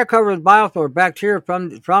 usually they are covered with biofilm or bacteria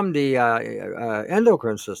from the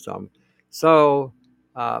endocrine system. So,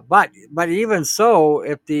 but even so,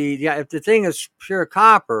 if the thing is pure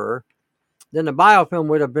copper, then the biofilm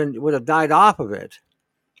would have died off of it.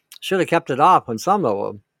 Should have kept it off on some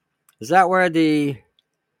level. Is that where the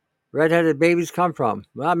redheaded babies come from?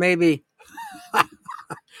 Well, maybe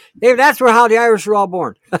that's where how the Irish were all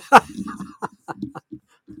born.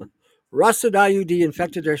 Rusted IUD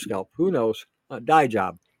infected their scalp. Who knows? Dye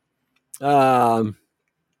job. Um,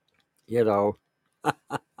 you know.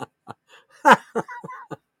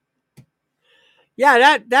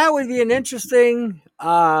 Yeah, that would be an interesting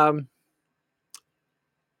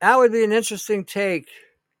take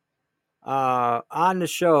on the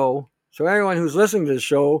show. So everyone who's listening to the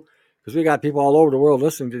show, because we got people all over the world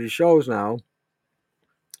listening to these shows now,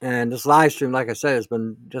 and this live stream, like I said, has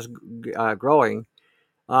been just growing.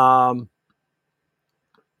 Um,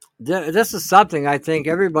 this is something I think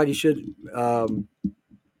everybody should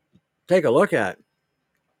take a look at,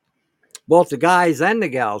 both the guys and the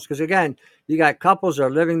gals, because again, you got couples that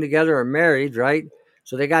are living together or married, right?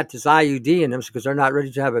 So they got this IUD in them because they're not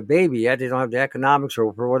ready to have a baby yet. They don't have the economics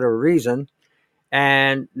or for whatever reason.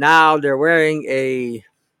 And now they're wearing a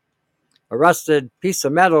rusted piece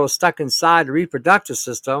of metal stuck inside the reproductive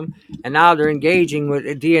system. And now they're engaging with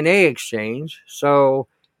a DNA exchange. So,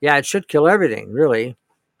 yeah, it should kill everything, really.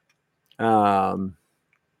 Um,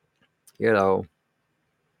 you know.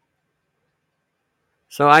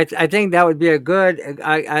 So I think that would be a good,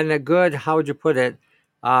 how would you put it,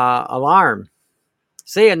 alarm.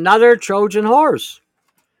 See, another Trojan horse.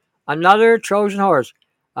 Another Trojan horse.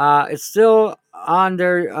 It's still on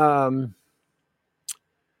their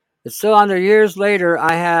years later.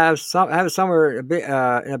 I have it somewhere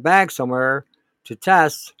in a bag somewhere to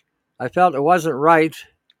test. I felt it wasn't right,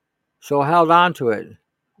 so I held on to it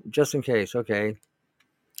just in case. Okay,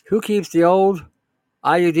 who keeps the old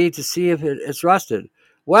IUD to see if it's rusted?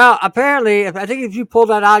 Well, apparently, I think if you pull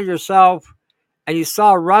that out of yourself and you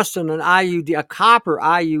saw rust in an IUD, a copper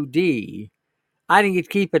IUD, I think you'd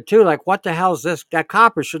keep it too. Like, what the hell is this? That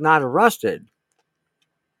copper should not have rusted.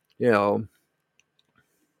 You know,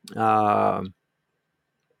 um,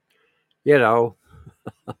 you know.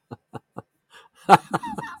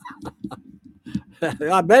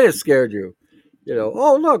 I bet it scared you. You know,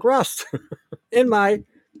 oh look, rust in my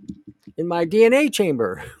DNA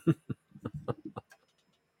chamber.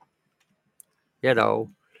 You know,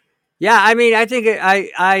 yeah. I mean, I think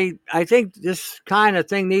I think this kind of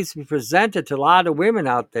thing needs to be presented to a lot of women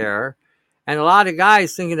out there, and a lot of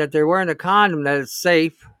guys thinking that they're wearing a condom that it's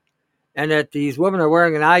safe, and that these women are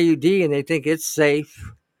wearing an IUD and they think it's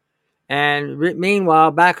safe. And meanwhile,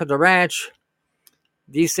 back at the ranch,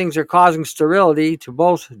 these things are causing sterility to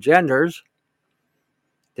both genders.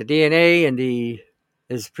 The DNA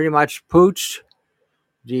is pretty much pooched.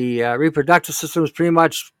 The reproductive system is pretty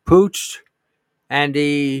much pooched, and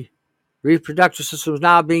the reproductive system is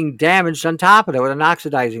now being damaged on top of it with an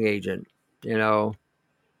oxidizing agent. You know,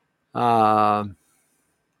 uh,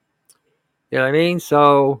 you know what I mean?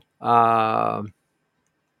 So back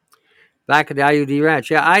at the IUD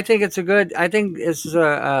ranch, yeah, I think it's a good. I think this is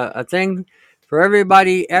a thing for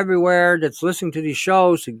everybody everywhere that's listening to these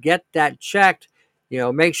shows to get that checked. You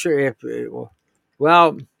know, make sure if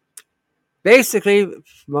well, basically,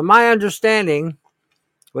 from my understanding,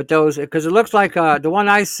 with those, because it looks like the one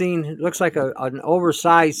I seen, it looks like an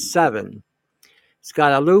oversized 7. It's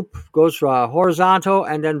got a loop, goes from horizontal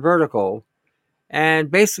and then vertical, and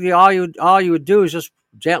basically all you would do is just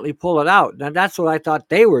gently pull it out. Now that's what I thought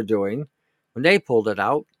they were doing when they pulled it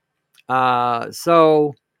out.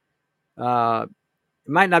 So it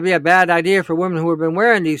might not be a bad idea for women who have been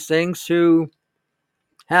wearing these things to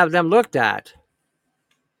have them looked at.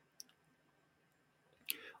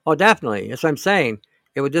 Oh, definitely. That's what I'm saying.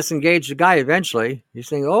 It would disengage the guy eventually. He's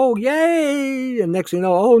saying, "Oh, yay!" And next thing you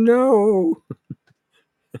know, "Oh no,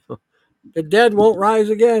 the dead won't rise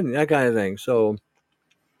again." That kind of thing. So,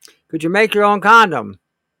 could you make your own condom?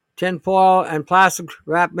 Tinfoil and plastic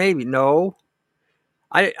wrap? Maybe. No.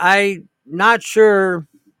 I not sure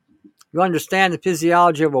you understand the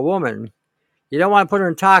physiology of a woman. You don't want to put her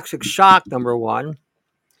in toxic shock. Number one.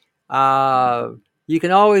 You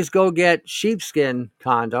can always go get sheepskin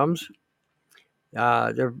condoms.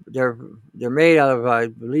 They're made out of, I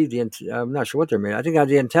believe, I'm not sure what they're made. I think out of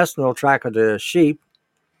the intestinal tract of the sheep.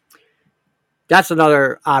 That's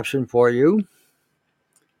another option for you.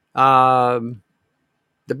 The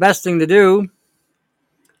best thing to do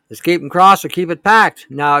is keep them crossed or keep it packed.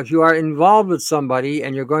 Now, if you are involved with somebody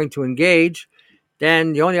and you're going to engage,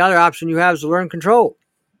 then the only other option you have is to learn control.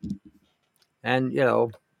 and,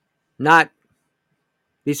 not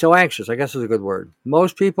be so anxious, I guess is a good word.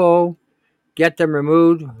 Most people get them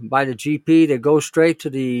removed by the GP. They go straight to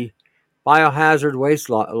the biohazard waste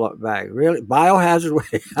bag. Really? Biohazard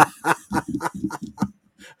waste?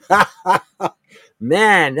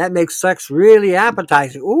 Man, that makes sex really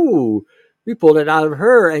appetizing. Ooh, we pulled it out of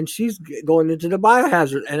her, and she's going into the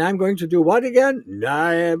biohazard. And I'm going to do what again?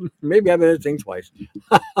 Nah, maybe I better think twice.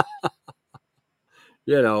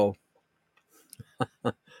 you know,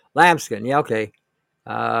 lambskin. Yeah, okay.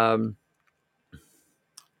 Um,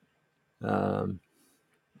 um,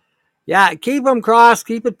 yeah, keep them crossed,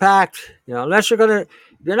 keep it packed. Unless if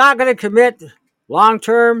you're not gonna commit long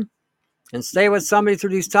term and stay with somebody through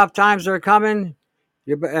these tough times that are coming,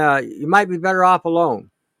 you might be better off alone.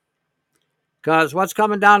 Because what's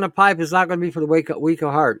coming down the pipe is not going to be for the weak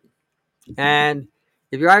of heart. And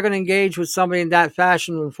if you are going to engage with somebody in that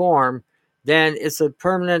fashion and form, then it's a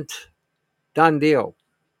permanent done deal.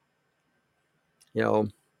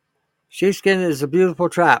 Sheepskin is a beautiful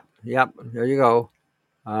trap. Yep, there you go.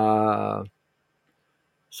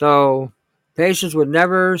 So patients would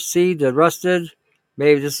never see the rusted.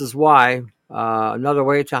 Maybe this is why. Another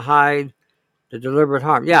way to hide the deliberate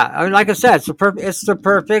harm. Yeah, I mean, like I said, it's the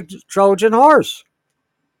perfect Trojan horse.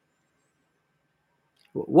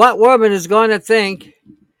 What woman is going to think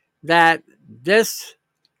that this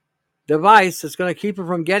device that's going to keep her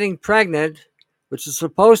from getting pregnant, which is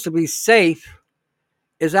supposed to be safe,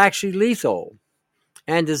 is actually lethal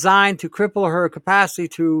and designed to cripple her capacity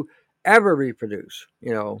to ever reproduce?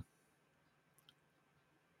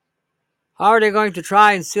 How are they going to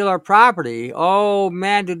try and steal our property? Oh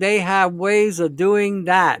man, do they have ways of doing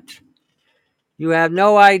that? You have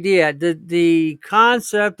no idea. The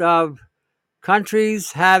concept of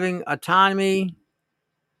countries having autonomy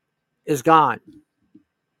is gone.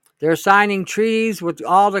 They're signing treaties with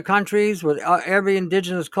all the countries, with every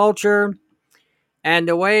indigenous culture. And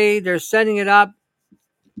the way they're setting it up,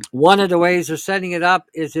 one of the ways they're setting it up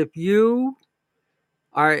is if you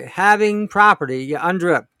are having property, you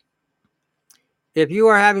UNDRIP. If you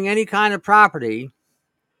are having any kind of property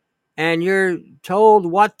and you're told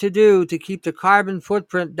what to do to keep the carbon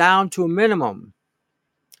footprint down to a minimum,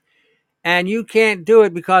 and you can't do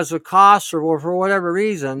it because of costs or for whatever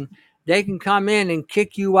reason, they can come in and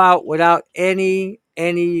kick you out without any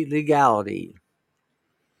legality.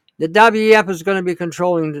 The WEF is going to be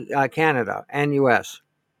controlling Canada and US,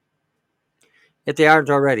 if they aren't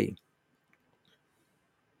already.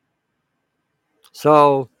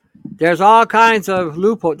 So there's all kinds of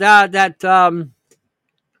loopholes.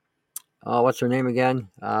 What's her name again?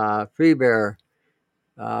 Free Bear.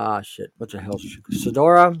 What the hell?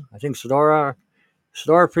 Sedora? I think Sedora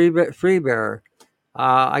Free Bear.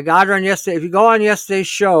 I got her on yesterday. If you go on yesterday's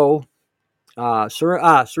show,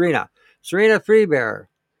 Serena Free Bear,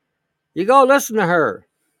 you go listen to her.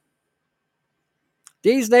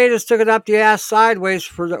 These natives took it up the ass sideways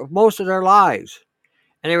for most of their lives.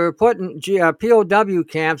 And they were put in POW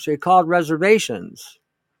camps they called reservations.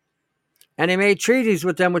 And they made treaties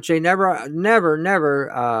with them which they never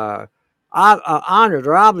honored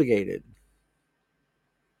or obligated.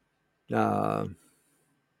 Yeah.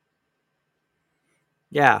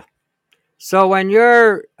 So when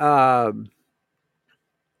you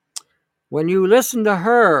listen to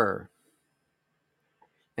her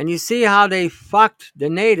and you see how they fucked the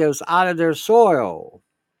natives out of their soil,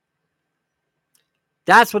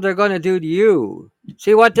 that's what they're going to do to you.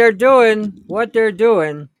 See what they're doing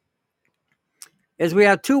is we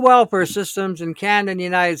have two welfare systems in Canada and the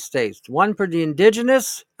United States. One for the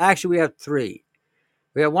indigenous. Actually, we have three.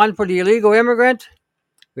 We have one for the illegal immigrant.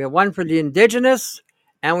 We have one for the indigenous.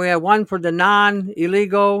 And we have one for the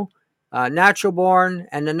non-illegal, natural born,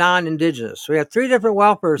 and the non-indigenous. So we have three different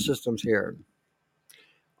welfare systems here,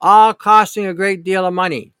 all costing a great deal of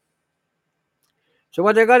money. So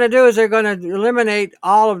what they're going to do is they're going to eliminate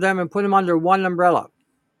all of them and put them under one umbrella.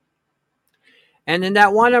 And in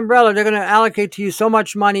that one umbrella, they're going to allocate to you so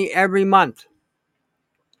much money every month.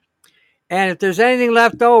 And if there's anything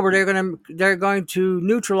left over, they're going to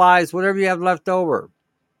neutralize whatever you have left over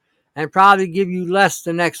and probably give you less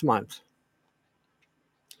the next month.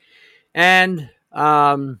 And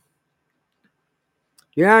you're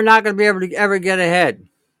not going to be able to ever get ahead.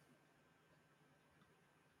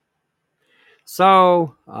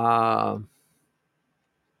 So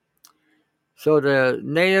the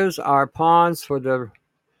natives are pawns for the.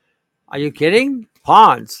 Are you kidding?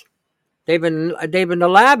 Pawns. They've been the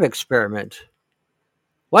lab experiment.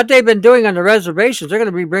 What they've been doing on the reservations, they're going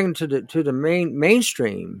to be bringing to the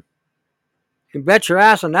mainstream. You can bet your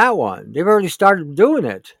ass on that one. They've already started doing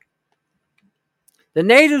it. The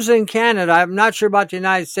natives in Canada, I'm not sure about the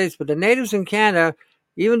United States, but the natives in Canada,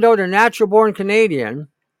 even though they're natural born Canadian,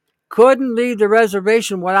 couldn't leave the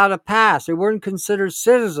reservation without a pass. They weren't considered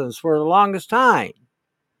citizens for the longest time.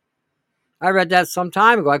 I read that some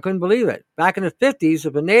time ago. I couldn't believe it. Back in the 50s,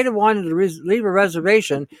 if a native wanted to leave a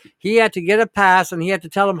reservation, he had to get a pass and he had to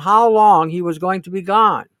tell them how long he was going to be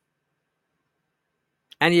gone.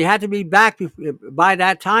 And he had to be back by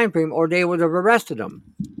that time frame or they would have arrested him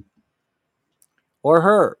or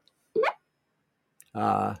her.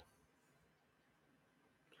 What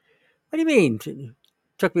do you mean?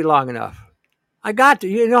 Took me long enough. I got to.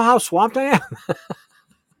 You know how swamped I am?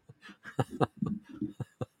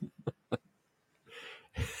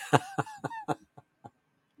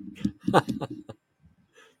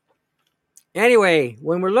 Anyway,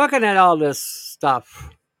 when we're looking at all this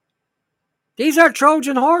stuff, these are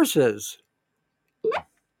Trojan horses.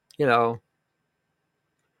 You know,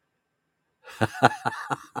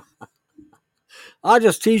 I'll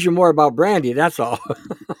just tease you more about brandy. That's all.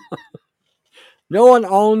 No one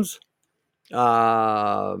owns.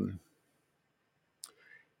 Yeah,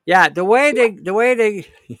 the way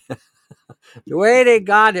they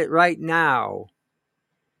got it right now.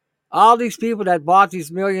 All these people that bought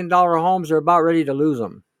these $1 million homes are about ready to lose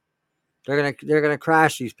them. They're gonna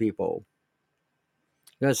crash these people.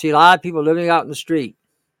 You're gonna see a lot of people living out in the street.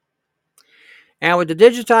 And with the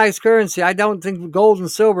digitized currency, I don't think gold and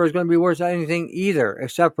silver is going to be worth anything either,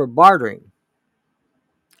 except for bartering.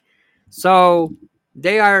 So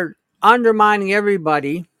they are undermining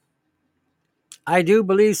everybody. I do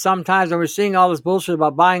believe sometimes when we're seeing all this bullshit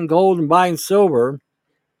about buying gold and buying silver,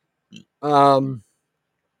 unless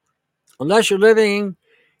you're living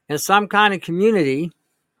in some kind of community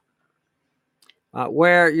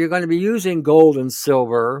where you're going to be using gold and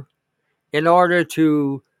silver in order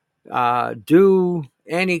to do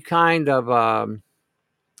any kind of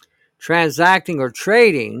transacting or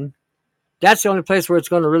trading, that's the only place where it's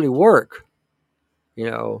going to really work. You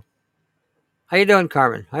know, how you doing,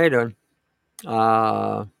 Carmen? How you doing?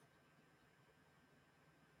 So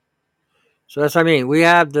that's what I mean. We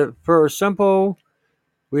have for simple.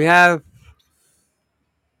 We have.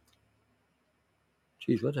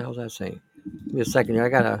 Geez, what the hell is that saying? Give me a second here. I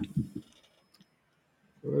gotta.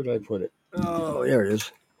 Where did I put it? Oh, there it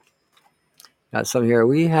is. Got some here.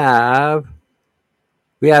 We have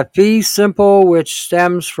fee simple, which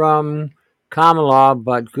stems from common law,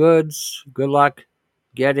 but goods. Good luck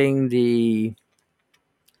getting the.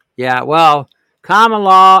 Yeah, well, common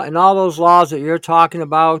law and all those laws that you're talking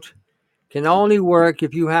about can only work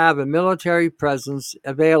if you have a military presence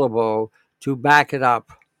available to back it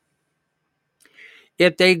up.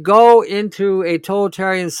 If they go into a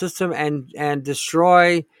totalitarian system and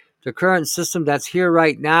destroy the current system that's here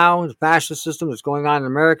right now, the fascist system that's going on in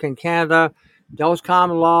America and Canada, those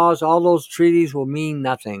common laws, all those treaties will mean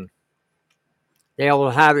nothing. They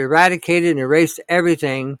will have eradicated and erased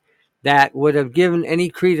everything that would have given any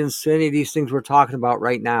credence to any of these things we're talking about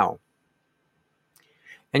right now.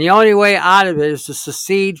 And the only way out of it is to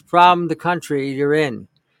secede from the country you're in.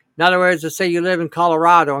 In other words, let's say you live in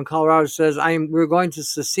Colorado, and Colorado says, we're going to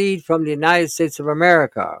secede from the United States of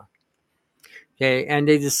America. Okay, and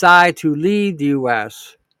they decide to leave the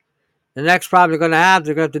U.S. The next problem they're going to have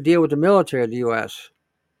to deal with the military of the U.S.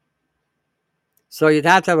 So you'd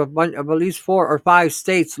have to have a bunch of at least 4 or 5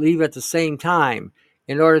 states leave at the same time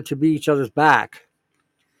in order to be each other's back.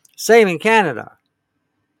 Same in Canada.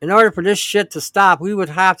 In order for this shit to stop, we would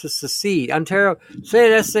have to secede. Ontario,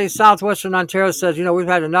 let's say Southwestern Ontario says, we've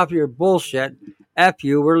had enough of your bullshit. F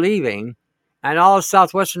you, we're leaving. And all of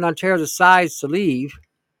Southwestern Ontario decides to leave.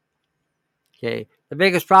 Okay. The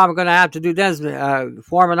biggest problem we're going to have to do then is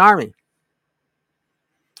form an army.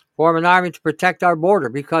 Form an army to protect our border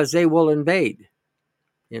because they will invade.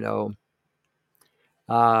 Yeah.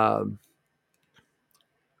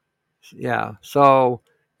 So,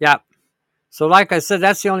 yeah. So, like I said,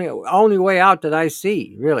 that's the only way out that I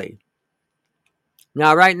see, really.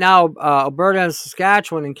 Now, right now, Alberta and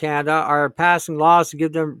Saskatchewan in Canada are passing laws to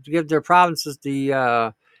give their provinces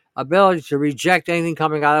the ability to reject anything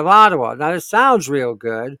coming out of Ottawa. Now, this sounds real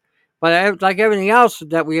good, but like everything else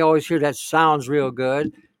that we always hear that sounds real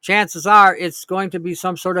good, chances are it's going to be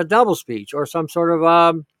some sort of double speech or some sort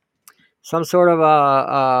of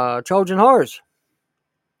Trojan horse.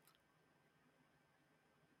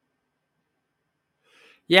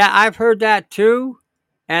 Yeah, I've heard that too,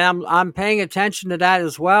 and I'm paying attention to that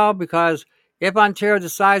as well because if Ontario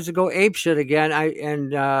decides to go apeshit again,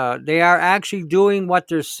 they are actually doing what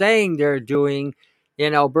they're saying they're doing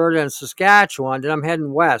in Alberta and Saskatchewan, then I'm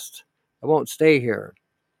heading west. I won't stay here.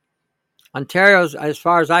 Ontario's, as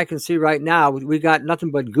far as I can see right now, we got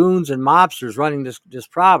nothing but goons and mobsters running this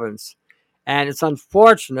province, and it's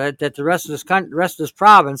unfortunate that the rest of this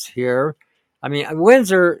province here, I mean,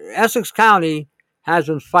 Windsor, Essex County has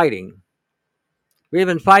been fighting. We've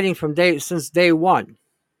been fighting since day one.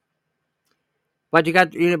 But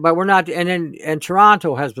but we're not, and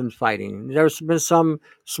Toronto has been fighting. There's been some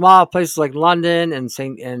small places like London and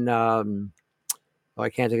I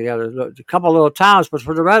can't think of the other, a couple of little towns, but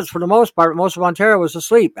for the most part, most of Ontario was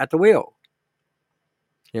asleep at the wheel.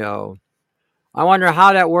 I wonder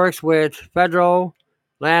how that works with federal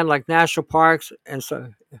land like national parks, and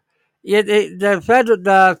so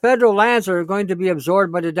the federal lands are going to be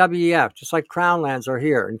absorbed by the WEF, just like Crown lands are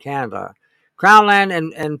here in Canada. Crown land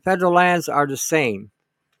and federal lands are the same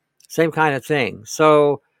kind of thing.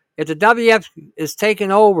 So if the WEF is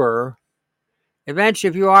taken over, eventually,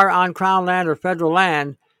 if you are on Crown land or federal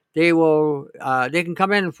land, they can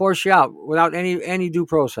come in and force you out without any due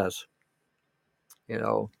process.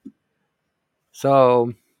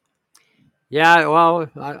 So yeah, well,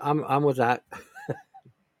 I'm with that.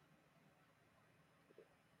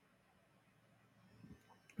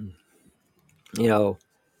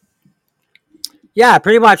 Yeah,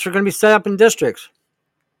 pretty much. We're going to be set up in districts.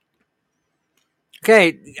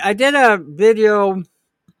 Okay, I did a video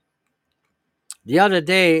the other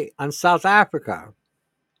day on South Africa.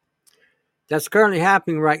 That's currently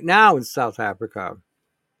happening right now in South Africa.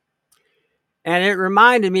 And it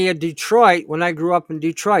reminded me of Detroit when I grew up in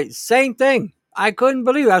Detroit. Same thing. I couldn't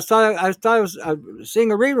believe it. I thought I was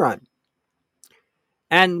seeing a rerun.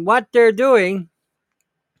 And what they're doing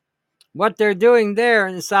there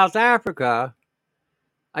in South Africa,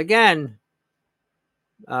 again,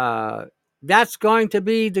 that's going to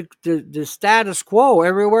be the status quo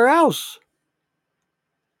everywhere else.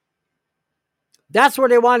 That's where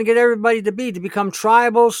they want to get everybody to become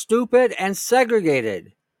tribal, stupid, and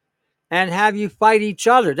segregated, and have you fight each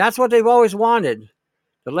other. That's what they've always wanted,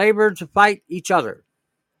 the labor to fight each other.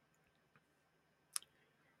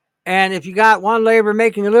 And if you got one labor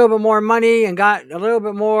making a little bit more money and got a little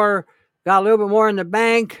bit more in the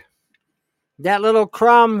bank, that little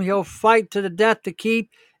crumb he'll fight to the death to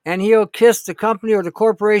keep, and he'll kiss the company or the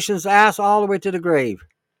corporation's ass all the way to the grave,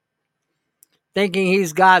 thinking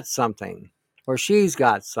he's got something or she's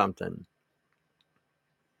got something.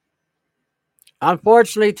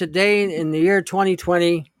 Unfortunately, today in the year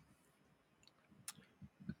 2020,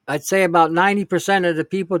 I'd say about 90% of the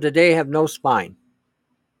people today have no spine.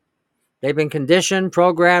 They've been conditioned,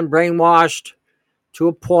 programmed, brainwashed to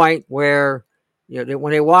a point where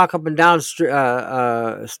when they walk up and down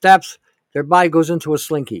steps, their body goes into a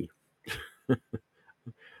slinky.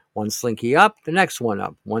 One slinky up, the next one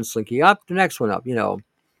up. One slinky up, the next one up.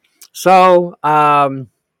 So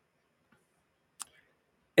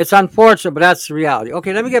it's unfortunate, but that's the reality.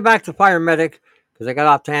 Okay, let me get back to Fire Medic because I got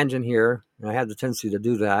off tangent here, and I have the tendency to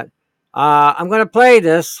do that. I'm going to play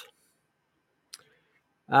this.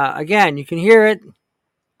 Again, you can hear it.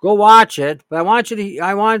 Go watch it. But I want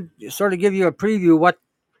to sort of give you a preview what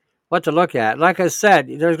to look at. Like I said,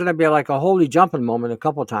 there's going to be like a holy jumping moment a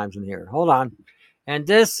couple times in here. Hold on. And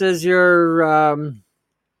this is your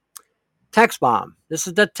text bomb. This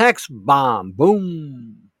is the text bomb.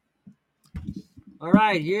 Boom. All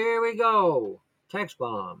right, here we go. Text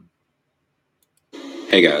bomb.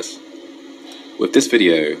 Hey guys. With this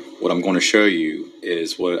video, what I'm going to show you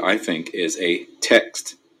is what I think is a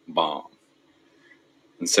text bomb.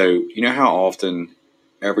 And so, you know how often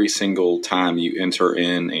every single time you enter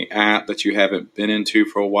in an app that you haven't been into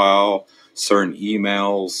for a while, certain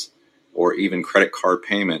emails, or even credit card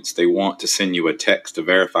payments, they want to send you a text to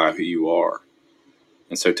verify who you are.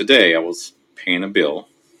 And so today I was paying a bill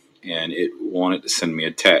and it wanted to send me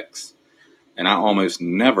a text. And I almost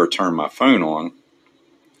never turn my phone on.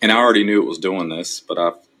 And I already knew it was doing this, but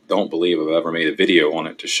I don't believe I've ever made a video on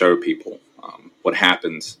it to show people what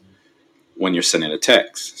happens when you're sending a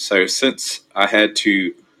text. So since I had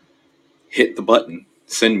to hit the button,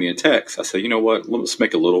 send me a text, I said, you know what, let's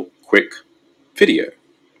make a little quick video,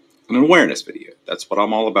 an awareness video. That's what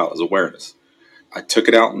I'm all about, is awareness. I took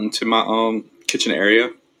it out into my kitchen area,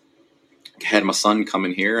 had my son come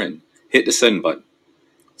in here and hit the send button.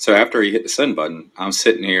 So after he hit the send button, I'm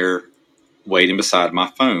sitting here waiting beside my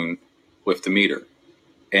phone with the meter.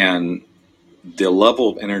 And the level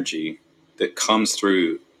of energy that comes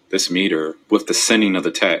through this meter with the sending of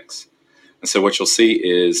the text. And so what you'll see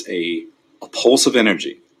is a pulse of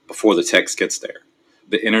energy before the text gets there.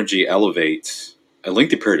 The energy elevates a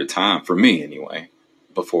lengthy period of time, for me anyway,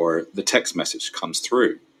 before the text message comes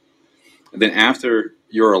through. And then after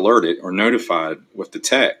you're alerted or notified with the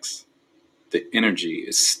text, the energy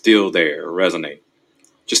is still there, resonate.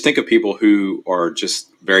 Just think of people who are just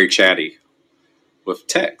very chatty with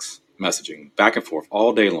text messaging back and forth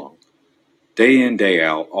all day long, day in, day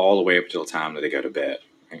out, all the way up until the time that they go to bed.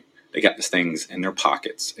 Right? They got these things in their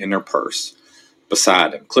pockets, in their purse,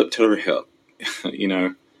 beside them, clipped to their hip, you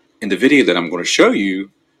know. In the video that I'm going to show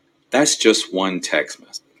you, that's just one text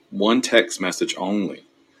message only.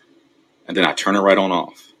 And then I turn it right on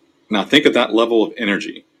off. Now think of that level of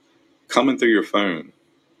energy coming through your phone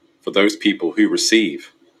for those people who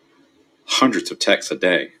receive hundreds of texts a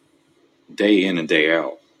day, day in and day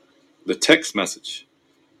out. The text message,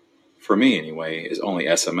 for me anyway, is only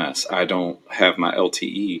SMS. I don't have my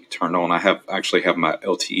LTE turned on. I actually have my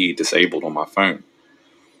LTE disabled on my phone.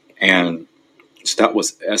 And so that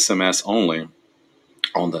was SMS only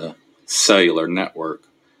on the cellular network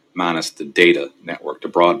minus the data network, the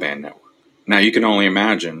broadband network. Now you can only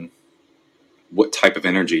imagine what type of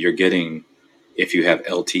energy you're getting if you have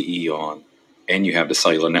LTE on and you have the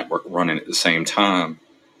cellular network running at the same time.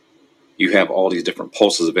 You have all these different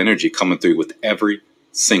pulses of energy coming through with every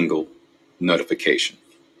single notification.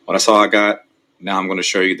 Well, that's all I got. Now I'm going to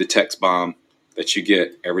show you the text bomb that you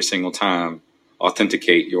get every single time,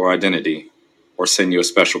 authenticate your identity, or send you a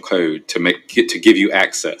special code to give you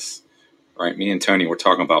access. Right? Me and Tony were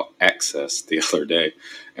talking about access the other day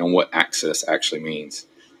and what access actually means.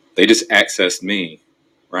 They just accessed me,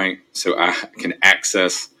 right? So I can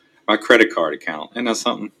access my credit card account. And that's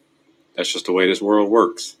something. That's just the way this world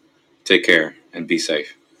works. Take care and be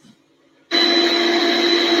safe.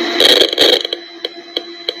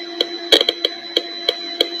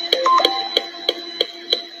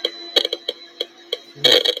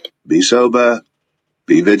 Be sober,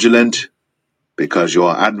 be vigilant, because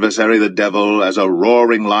your adversary the devil, as a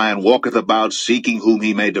roaring lion, walketh about, seeking whom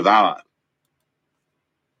he may devour.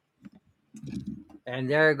 And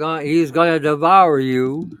he's going to devour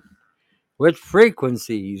you with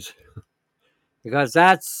frequencies, because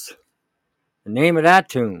that's the name of that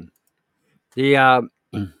tune. The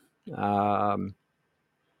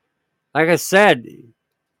like I said,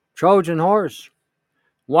 Trojan horse,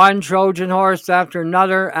 one Trojan horse after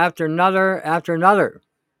another, after another, after another.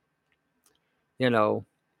 You know,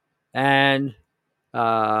 and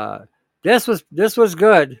this was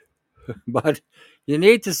good, but you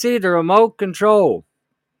need to see the remote control.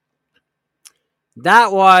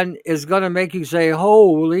 That one is going to make you say,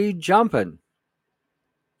 "Holy jumping!"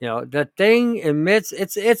 You know, the thing emits.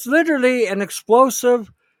 It's literally an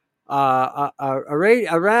explosive, a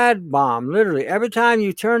rad bomb. Literally, every time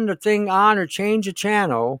you turn the thing on or change a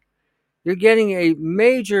channel, you're getting a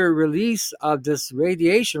major release of this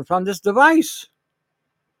radiation from this device.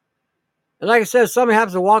 And like I said, if somebody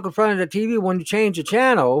happens to walk in front of the TV when you change the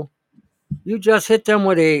channel, you just hit them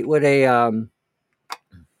with a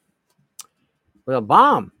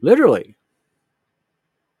bomb, literally.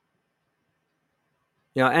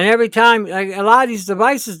 You know, and every time, like a lot of these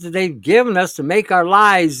devices that they've given us to make our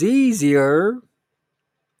lives easier,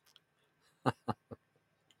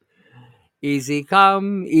 easy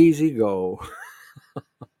come, easy go.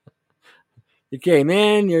 You came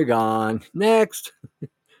in, you're gone. Next.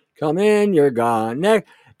 Come in, you're gone. Next.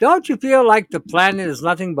 Don't you feel like the planet is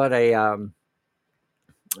nothing but a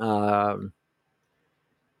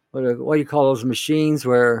what do you call those machines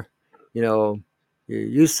where, you know, you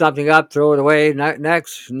use something up, throw it away.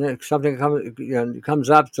 Next something comes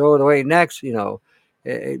up, throw it away. Next, you know,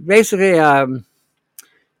 basically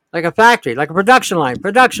like a factory, like a production line.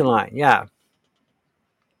 Yeah,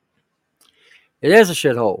 it is a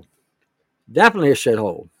shithole. Definitely a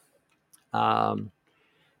shithole.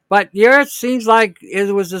 But the Earth seems like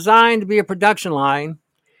it was designed to be a production line,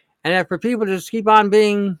 and that for people to just keep on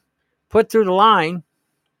being put through the line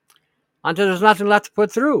until there's nothing left to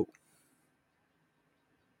put through.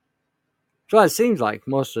 That's what it seems like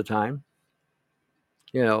most of the time.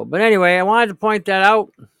 You know, but anyway, I wanted to point that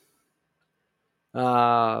out.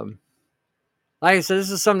 Like I said,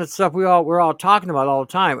 this is some of the stuff we're all talking about all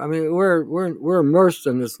the time. I mean, we're immersed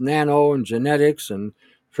in this nano and genetics and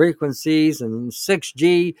frequencies and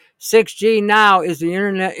 6G. 6G now is the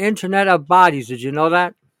internet of bodies. Did you know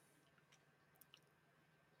that?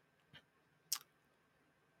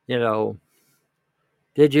 You know,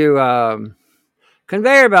 did you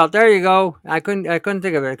conveyor belt? There you go. I couldn't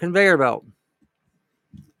think of it. Conveyor belt.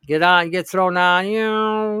 Get thrown on,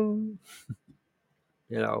 you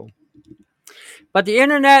know. But the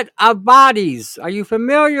internet of bodies. Are you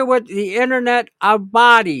familiar with the internet of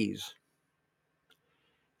bodies?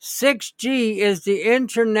 6G is the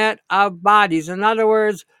internet of bodies. In other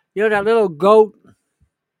words, you know that little goat,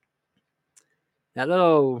 that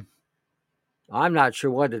little I'm not sure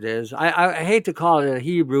what it is. I hate to call it a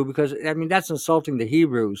Hebrew because, I mean, that's insulting the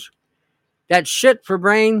Hebrews. That shit for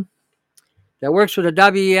brain that works for the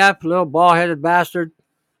WEF, little ball-headed bastard.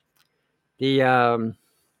 The,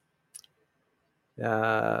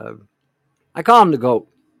 I call him the goat.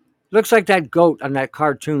 Looks like that goat on that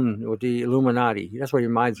cartoon with the Illuminati. That's what he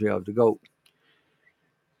reminds me of, the goat.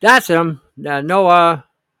 That's him, Noah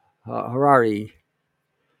Harari.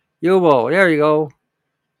 Yuval, there you go.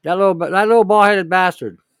 That little ball-headed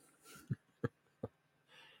bastard.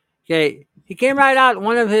 Okay, he came right out in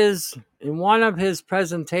one of his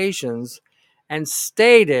presentations and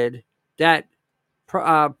stated that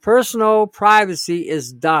personal privacy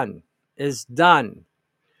is done. The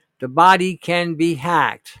body can be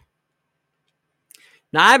hacked.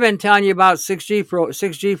 Now, I've been telling you about 6G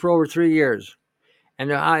for over 3 years,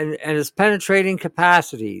 and its penetrating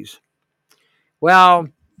capacities. Well,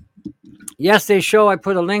 yesterday's show, I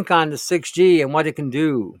put a link on the 6G and what it can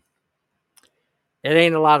do. It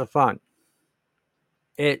ain't a lot of fun.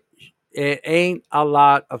 It ain't a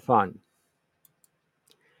lot of fun.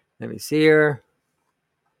 Let me see here.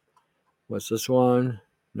 What's this one?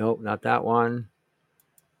 Nope, not that one.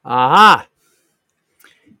 Aha!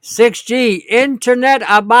 6G, Internet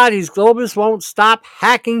of Bodies. Globalists won't stop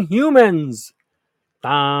hacking humans.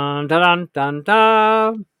 Dun, dun, dun, dun,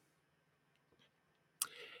 dun.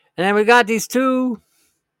 And then we got these two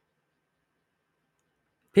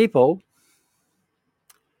people.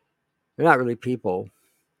 They're not really people,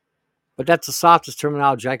 but that's the softest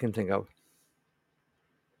terminology I can think of.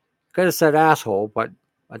 Could have said asshole, but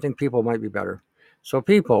I think people might be better. So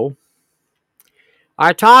people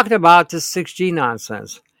are talking about this 6G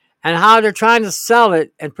nonsense and how they're trying to sell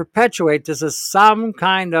it and perpetuate this as some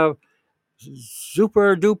kind of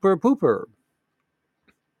super duper pooper.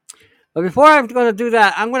 But before I'm going to do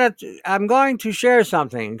that, I'm going to share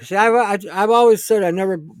something. See, I've always said I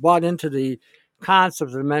never bought into the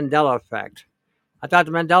concept of the Mandela effect. I thought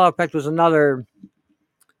the Mandela effect was another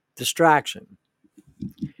distraction.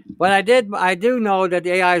 But I do know that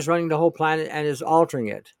the AI is running the whole planet and is altering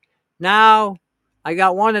it. Now, I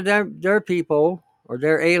got one of their people, or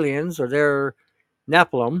their aliens, or their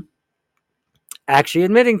Nephilim, actually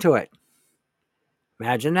admitting to it.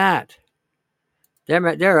 Imagine that.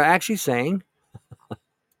 They're actually saying,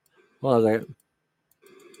 well,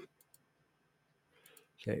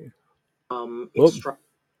 okay.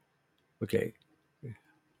 Okay.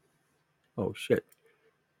 Oh shit.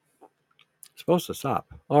 It's supposed to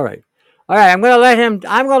stop. All right. I'm gonna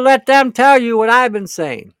let them tell you what I've been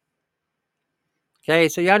saying. Okay,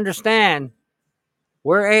 so you understand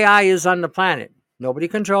where AI is on the planet. Nobody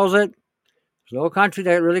controls it. There's no country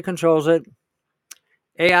that really controls it.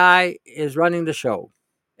 AI is running the show.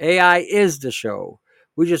 AI is the show.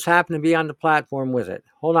 We just happen to be on the platform with it.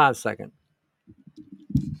 Hold on a second.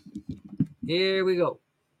 Here we go.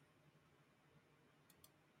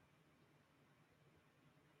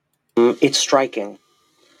 It's striking.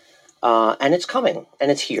 And it's coming,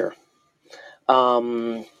 and it's here.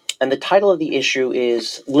 And the title of the issue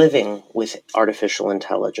is Living with Artificial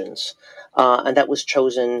Intelligence. And that was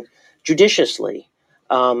chosen judiciously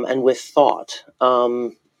and with thought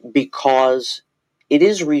because it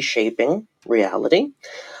is reshaping reality,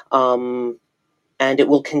 and it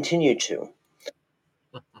will continue to.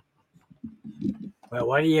 Well,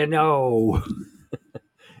 what do you know?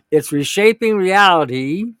 It's reshaping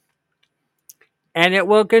reality, and it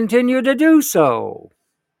will continue to do so.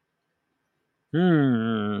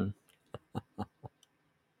 You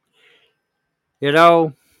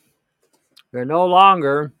know, we're no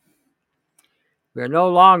longer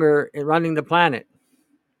running the planet.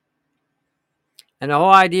 And the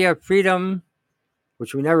whole idea of freedom,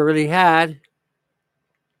 which we never really had,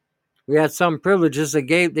 we had some privileges. They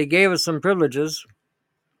gave us some privileges,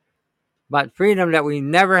 but freedom that we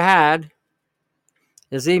never had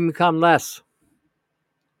has even become less.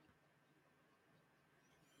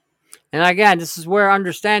 And again, this is where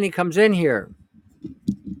understanding comes in here.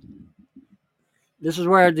 This is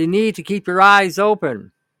where the need to keep your eyes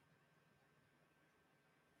open.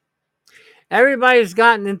 Everybody's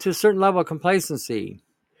gotten into a certain level of complacency.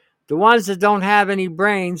 The ones that don't have any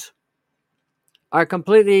brains are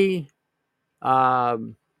completely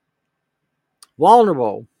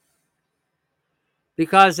vulnerable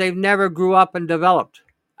because they've never grew up and developed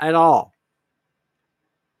at all.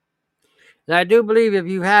 And I do believe if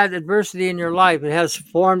you had adversity in your life, it has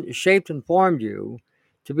shaped and formed you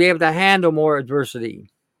to be able to handle more adversity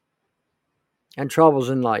and troubles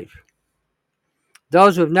in life.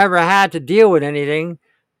 Those who have never had to deal with anything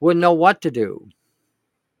wouldn't know what to do.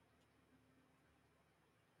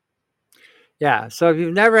 Yeah. So if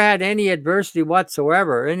you've never had any adversity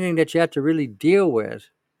whatsoever, anything that you have to really deal with,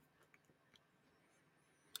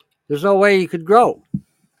 there's no way you could grow.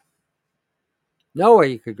 No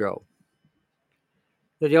way you could grow.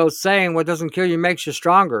 The old saying, what doesn't kill you makes you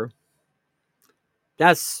stronger.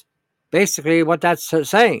 That's basically what that's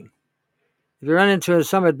saying. If you run into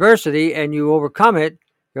some adversity and you overcome it,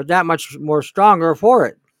 you're that much more stronger for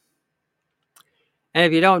it. And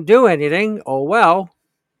if you don't do anything, oh well,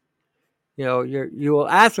 you will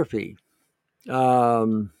atrophy.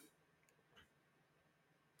 Well,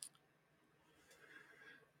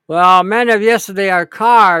 men of yesterday are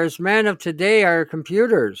cars, men of today are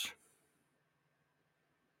computers.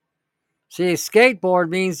 See, skateboard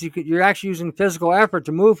means you're actually using physical effort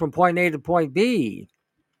to move from point A to point B.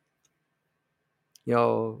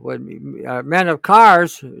 When men of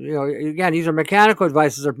cars, again, these are mechanical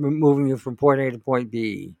devices that are moving you from point A to point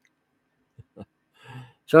B.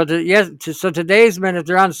 So today's men, if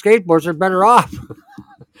they're on skateboards, are better off.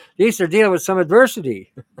 At least they're dealing with some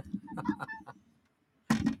adversity.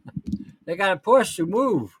 They got to push to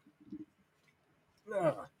move.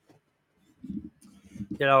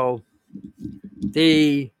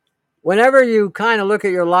 Whenever you kind of look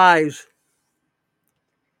at your lives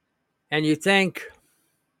and you think,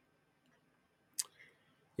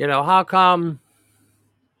 how come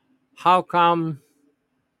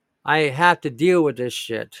I have to deal with this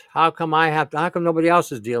shit? How come nobody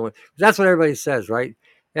else is dealing with it? That's what everybody says, right?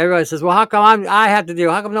 Everybody says, well, how come I have to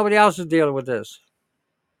deal? How come nobody else is dealing with this?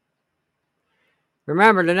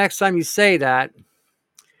 Remember, the next time you say that,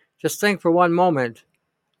 just think for one moment,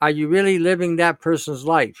 are you really living that person's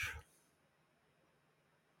life?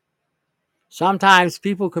 Sometimes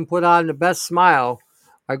people can put on the best smile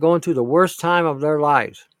are going through the worst time of their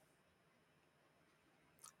lives.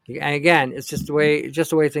 And again, it's just the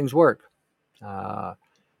way things work.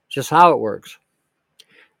 Just how it works.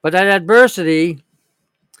 But that adversity,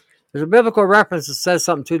 there's a biblical reference that says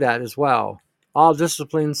something to that as well. All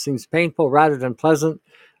discipline seems painful rather than pleasant.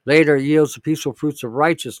 Later yields the peaceful fruits of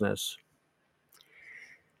righteousness.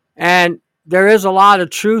 And there is a lot of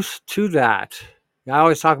truth to that. I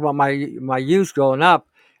always talk about my youth growing up.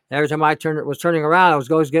 Every time I was turning around, I was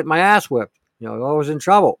always getting my ass whipped. Always in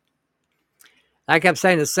trouble. I kept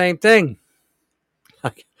saying the same thing.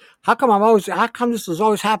 How come this is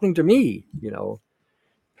always happening to me?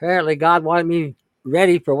 Apparently God wanted me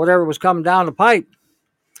ready for whatever was coming down the pipe.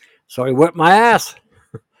 So he whipped my ass.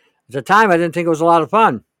 At the time, I didn't think it was a lot of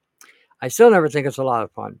fun. I still never think it's a lot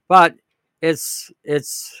of fun. But it's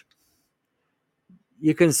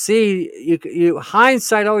you can see,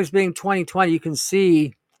 hindsight always being 20/20, you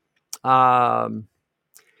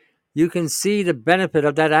can see the benefit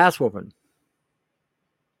of that ass whooping.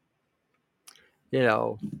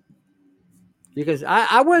 Because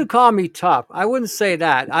I wouldn't call me tough. I wouldn't say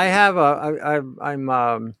that.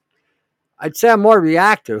 I'd say I'm more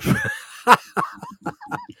reactive.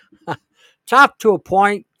 Tough to a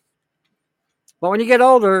point. But when you get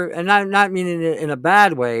older, and I'm not meaning it in a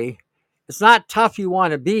bad way, it's not tough you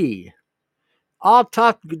want to be. All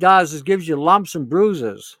tough does is gives you lumps and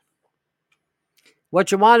bruises.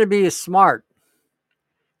 What you want to be is smart.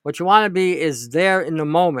 What you want to be is there in the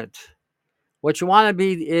moment. What you want to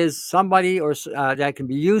be is somebody that can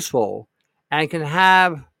be useful and can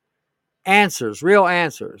have answers, real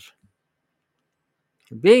answers.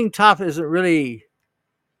 Being tough isn't really,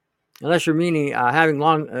 unless you're meaning having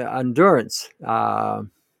long endurance.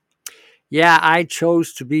 Yeah, I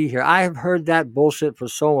chose to be here. I have heard that bullshit for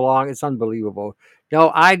so long. It's unbelievable. No,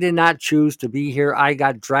 I did not choose to be here. I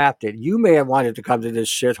got drafted. You may have wanted to come to this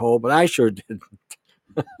shithole, but I sure didn't.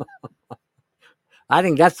 I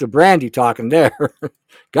think that's the brandy talking there.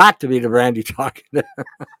 Got to be the brandy talking there.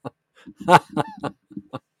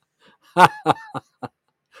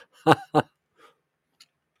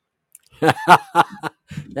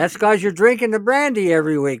 That's because you're drinking the brandy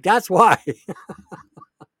every week. That's why.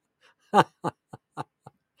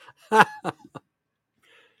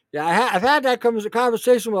 Yeah, I've had that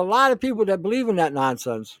conversation with a lot of people that believe in that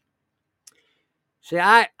nonsense. See,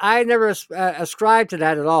 I never ascribed to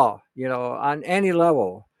that at all, on any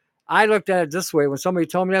level. I looked at it this way. When somebody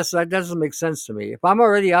told me that doesn't make sense to me. If I'm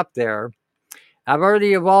already up there, I've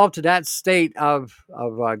already evolved to that state of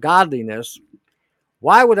godliness,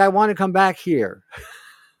 why would I want to come back here?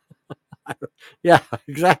 Yeah,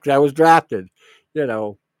 exactly. I was drafted,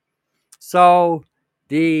 So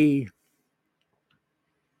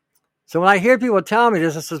when I hear people tell me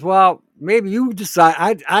this, I says, well, maybe you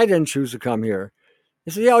decide. I didn't choose to come here.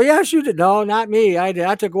 They said, oh, yes, you did. No, not me. I did.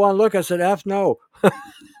 I took one look. I said, F no.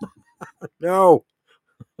 No.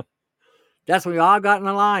 That's when we all got in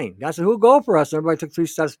the line. God said, who'll go for us? And everybody took 3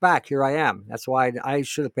 steps back. Here I am. That's why I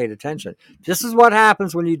should have paid attention. This is what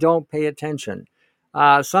happens when you don't pay attention.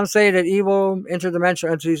 Some say that evil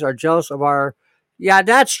interdimensional entities are jealous of our... Yeah,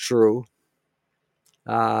 that's true.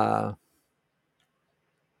 And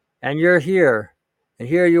you're here. And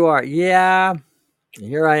here you are. Yeah,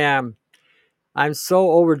 here I am. I'm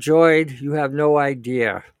so overjoyed. You have no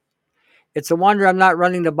idea. It's a wonder I'm not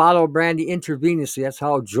running the bottle of brandy intravenously. That's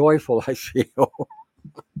how joyful I feel.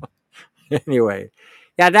 Anyway,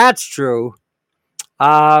 yeah, that's true.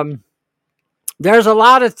 There's a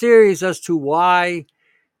lot of theories as to why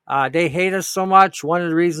they hate us so much. One of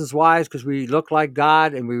the reasons why is because we look like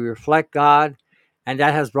God and we reflect God, and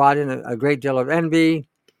that has brought in a great deal of envy.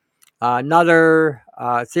 Another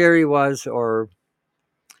theory was, or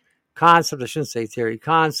concept, I shouldn't say theory,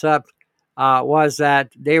 concept, was that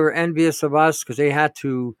they were envious of us because they had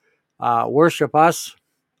to worship us.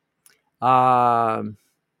 They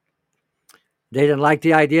didn't like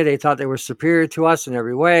the idea. They thought they were superior to us in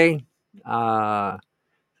every way.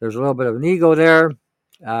 There's a little bit of an ego there.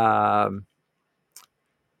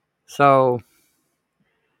 So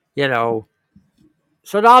it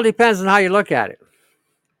all depends on how you look at it.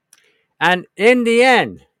 And in the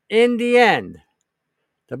end,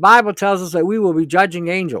 the Bible tells us that we will be judging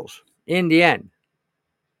angels in the end.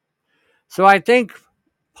 So I think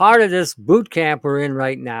part of this boot camp we're in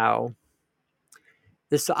right now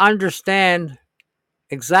is to understand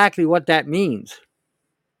exactly what that means.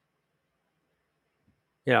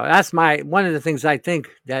 That's one of the things I think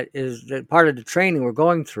that is that part of the training we're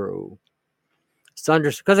going through.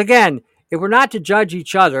 Because again, if we're not to judge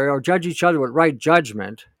each other or judge each other with right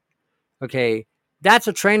judgment, okay, that's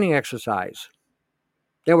a training exercise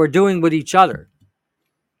that we're doing with each other.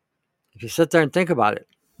 If you sit there and think about it,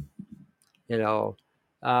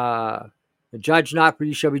 judge not, for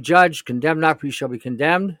you shall be judged. Condemn not, for you shall be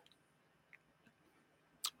condemned.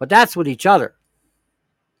 But that's with each other.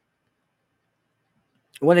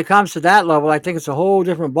 When it comes to that level, I think it's a whole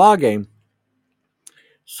different ballgame.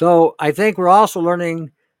 So I think we're also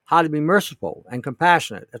learning how to be merciful and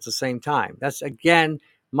compassionate at the same time. That's, again,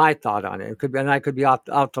 my thought on it. It could be, and I could be out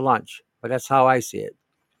to lunch, but that's how I see it.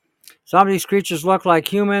 Some of these creatures look like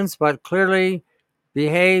humans, but clearly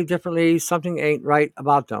behave differently. Something ain't right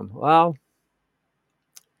about them. Well,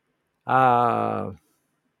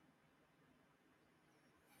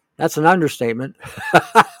 that's an understatement.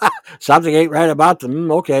 Something ain't right about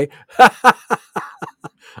them. Okay.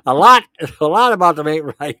 A lot about them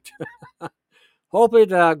ain't right. Hopefully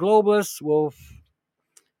the globalists will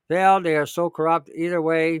fail. They are so corrupt. Either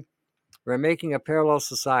way, we're making a parallel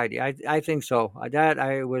society. I think so. That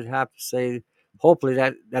I would have to say, hopefully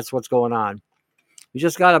that's what's going on. We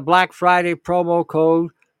just got a Black Friday promo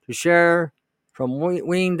code to share from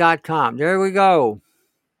Ween.com. There we go.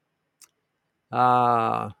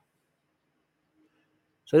 So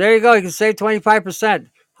there you go. You can save 25%.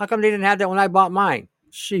 How come they didn't have that when I bought mine?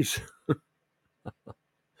 Jeez.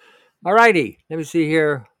 All righty. Let me see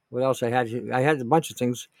here. What else I had? I had a bunch of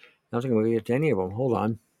things. I don't think I'm going to get to any of them. Hold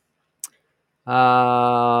on.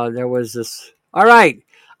 There was this. All right.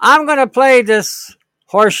 I'm going to play this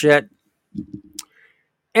horseshit.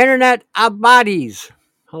 Internet of Bodies.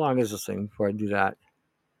 How long is this thing before I do that?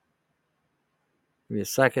 Give me a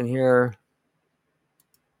second here.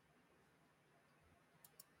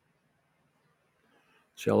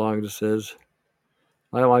 See how long this is.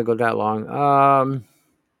 I don't want to go that long.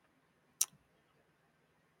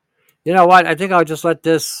 You know what? I think I'll just let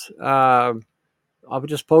this. I'll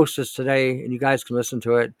just post this today, and you guys can listen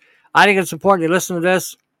to it. I think it's important you listen to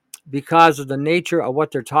this because of the nature of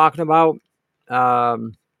what they're talking about.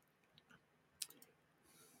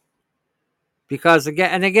 Because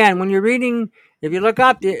again, when you're reading, if you look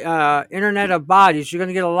up the Internet of Bodies, you're going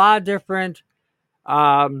to get a lot of different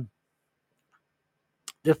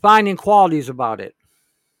defining qualities about it.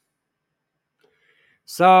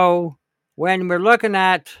 So when we're looking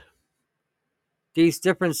at these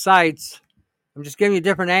different sites, I'm just giving you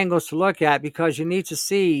different angles to look at because you need to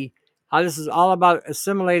see how this is all about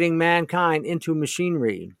assimilating mankind into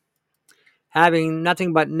machinery, having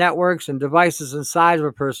nothing but networks and devices inside of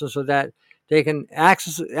a person so that they can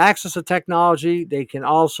access the technology. They can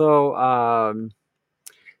also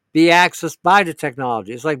be accessed by the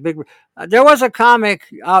technology. It's like there was a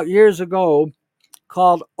comic out years ago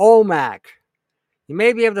called OMAC. You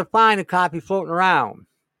may be able to find a copy floating around.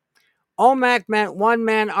 OMAC meant One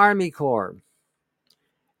Man Army Corps.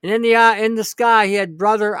 And in the sky, he had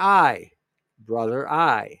Brother Eye. Brother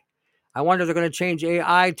Eye. I wonder if they're going to change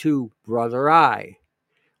AI to Brother Eye.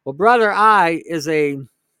 Well, Brother Eye is a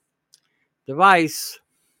device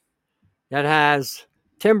that has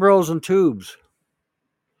timbrels and tubes.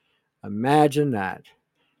 Imagine that.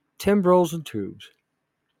 Timbrels and tubes.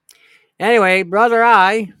 Anyway, Brother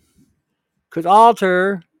Eye could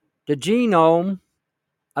alter the genome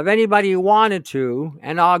of anybody who wanted to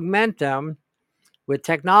and augment them with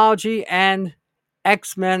technology and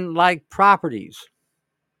X-Men-like properties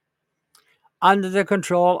under the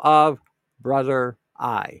control of Brother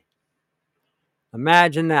Eye.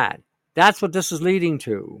 Imagine that. That's what this is leading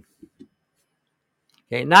to.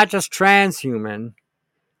 Okay, not just transhuman.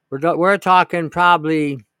 We're talking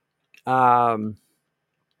probably an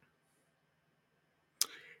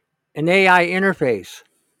AI interface.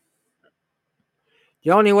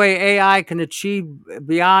 The only way AI can achieve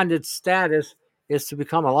beyond its status is to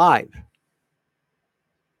become alive.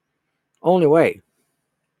 Only way.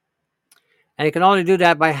 And it can only do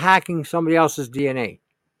that by hacking somebody else's DNA.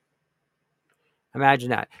 Imagine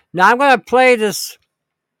that. Now I'm going to play this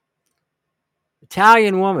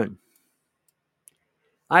Italian woman.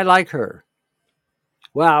 I like her.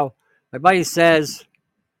 Well, my buddy says,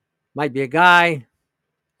 might be a guy.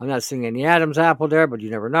 I'm not seeing any Adam's apple there, but you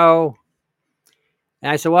never know.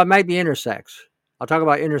 And I said, well, it might be intersex. I'll talk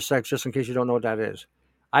about intersex just in case you don't know what that is.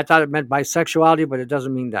 I thought it meant bisexuality, but it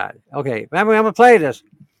doesn't mean that. Okay, I'm going to play this.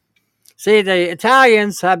 See, the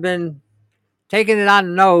Italians have been taking it on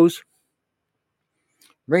the nose,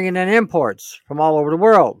 bringing in imports from all over the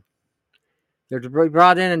world. They're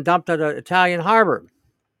brought in and dumped at the Italian harbor.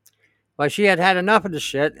 But she had had enough of the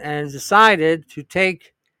shit and decided to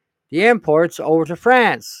take the imports over to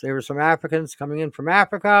France. There were some Africans coming in from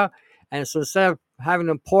Africa, and so instead of having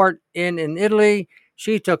them port in Italy,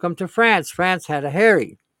 she took them to France. France had a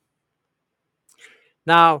Harry.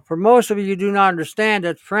 Now, for most of you do not understand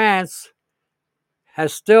that France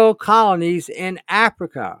has still colonies in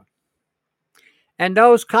Africa. And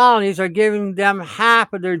those colonies are giving them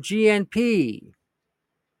half of their GNP.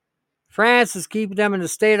 France is keeping them in a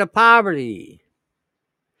state of poverty.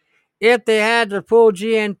 If they had their full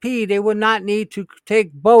GNP, they would not need to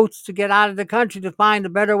take boats to get out of the country to find a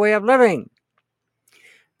better way of living.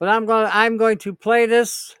 But I'm going to play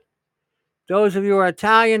this. Those of you who are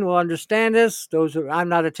Italian will understand this. I'm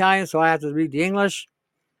not Italian, so I have to read the English.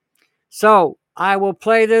 So I will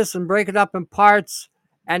play this and break it up in parts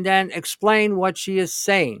and then explain what she is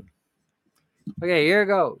saying. Okay, here it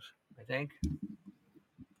goes, I think.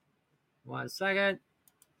 1 second.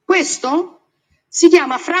 Questo si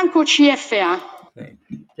chiama franco CFA. Okay.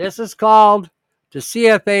 This is called the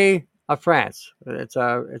CFA of France. It's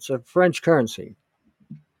a French currency.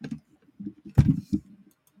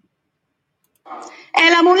 È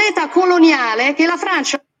la moneta coloniale che la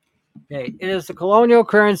Francia Okay. It is the colonial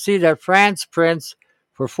currency that France prints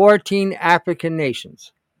for 14 African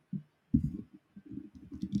nations.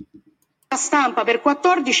 stampa per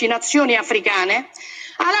 14 nazioni africane,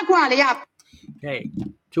 alla quale ha Okay.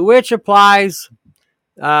 To which applies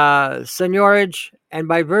seigniorage, and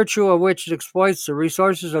by virtue of which it exploits the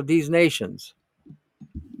resources of these nations.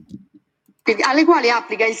 Alle quali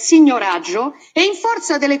applica il signoraggio e in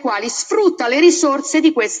forza delle quali sfrutta le risorse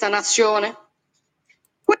di questa nazione.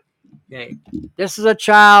 Okay. This is a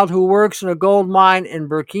child who works in a gold mine in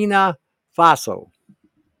Burkina Faso.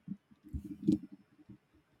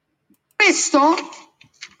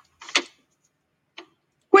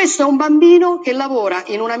 Questo è un bambino che lavora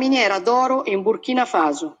in una miniera d'oro in Burkina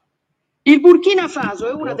Faso. Il Burkina Faso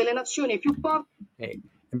è una delle nazioni più povere. Okay.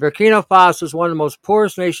 And Burkina Faso is one of the most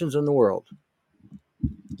poorest nations in the world.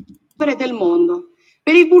 Del mondo.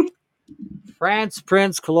 Per il France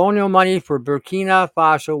prints colonial money for Burkina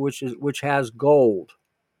Faso, which has gold.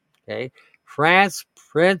 Okay, France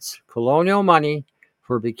prints colonial money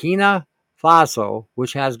for Burkina Faso,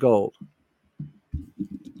 which has gold.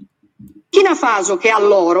 Burkina Faso che ha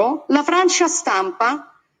l'oro, la Francia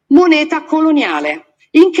stampa moneta coloniale.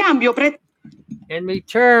 In cambio in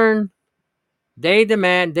return, they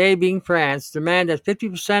being France, demand that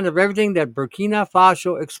 50% of everything that Burkina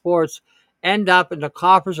Faso exports end up in the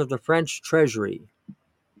coffers of the French treasury.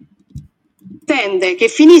 Tende che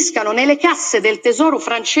finiscano nelle casse del tesoro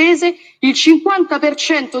francese il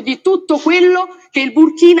 50% di tutto quello che il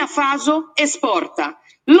Burkina Faso esporta.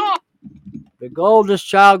 The gold this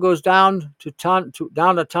child goes down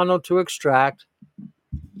the tunnel to extract.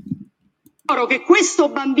 L'oro che questo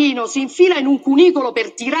bambino si infila in un cunicolo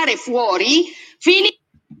per tirare fuori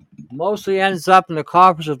mostly ends up in the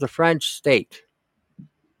coffers of the French state.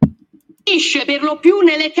 Finisce per lo più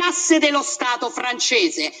nelle casse dello Stato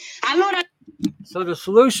francese. Allora, so the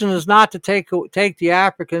solution is not to take the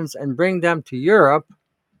Africans and bring them to Europe.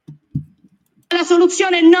 La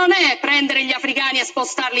soluzione non è prendere gli africani e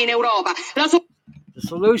spostarli in Europa. The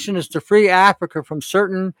solution is to free Africa from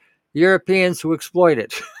certain Europeans who exploit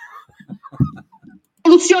it. La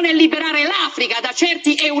soluzione è liberare l'Africa da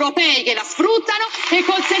certi europei che la sfruttano e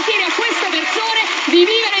consentire a queste persone di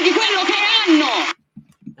vivere di quello che hanno.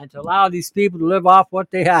 And to allow these people to live off what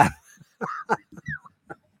they have.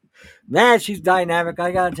 Man, she's dynamic,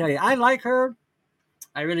 I gotta tell you. I like her.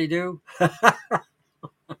 I really do.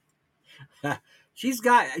 She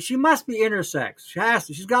must be intersex. She has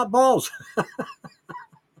to. She's got balls.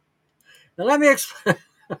 Now let me explain.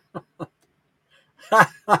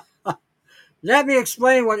 Let me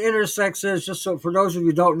explain what intersex is, just so for those of you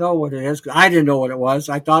who don't know what it is. I didn't know what it was.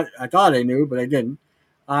 I thought I knew, but I didn't.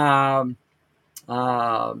 Hold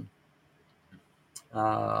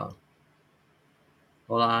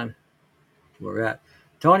on. Where we're at.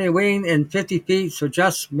 Tony Wayne in 50 feet, so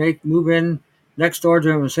just move in next door to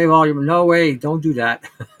him and save all your. No way, don't do that.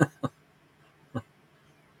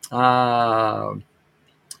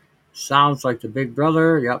 Sounds like the Big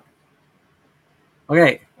Brother. Yep.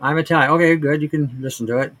 Okay, I'm Italian. Okay, good. You can listen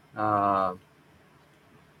to it. Trying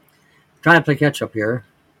to play catch up here.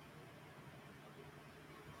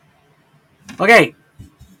 Okay.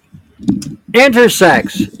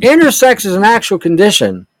 Intersex. Intersex is an actual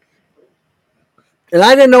condition. And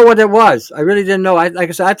I didn't know what it was. I really didn't know. Like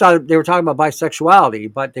I said, I thought they were talking about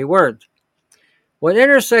bisexuality, but they weren't. What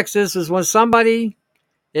intersex is when somebody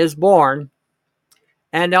is born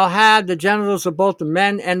and they'll have the genitals of both the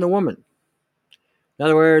men and the woman. In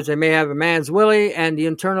other words, they may have a man's willy and the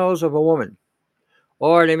internals of a woman.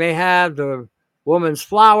 Or they may have the woman's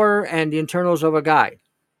flower and the internals of a guy.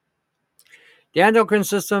 The endocrine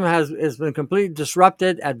system has been completely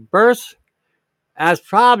disrupted at birth as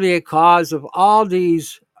probably a cause of all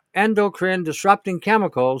these endocrine disrupting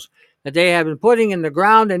chemicals that they have been putting in the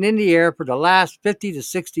ground and in the air for the last 50 to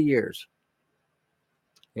 60 years.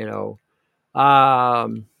 You know,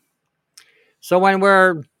 so when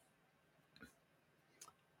we're,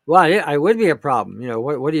 well, it would be a problem. You know,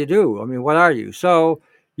 what do you do? I mean, what are you? So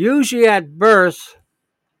usually at birth,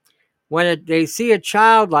 when they see a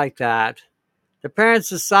child like that, the parents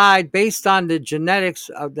decide based on the genetics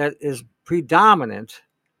that is predominant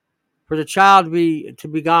for the child to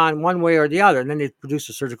be gone one way or the other. And then they produce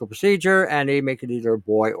a surgical procedure and they make it either a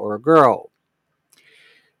boy or a girl.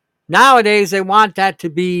 Nowadays, they want that to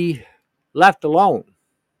be left alone.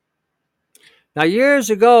 Now, years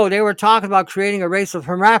ago, they were talking about creating a race of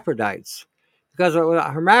hermaphrodites because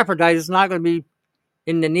a hermaphrodite is not going to be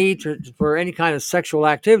in the need for any kind of sexual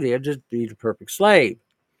activity. It'd just be the perfect slave.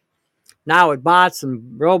 Now with bots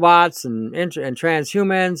and robots and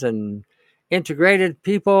transhumans and integrated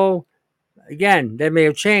people, again, they may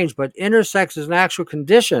have changed, but intersex is an actual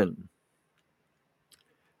condition.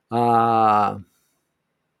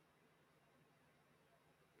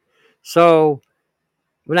 So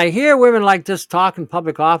when I hear women like this talk in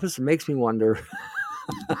public office, it makes me wonder.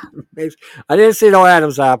 I didn't see no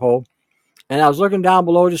Adam's apple, and I was looking down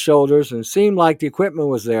below the shoulders, and it seemed like the equipment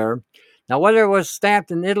was there. Now, whether it was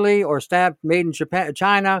stamped in Italy or stamped made in Japan,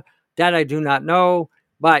 China, that I do not know.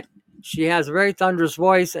 But she has a very thunderous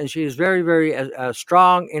voice, and she is very, very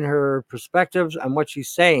strong in her perspectives and what she's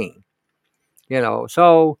saying. You know,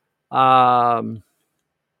 so well,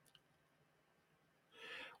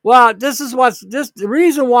 the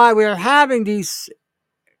reason why we're having these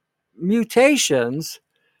mutations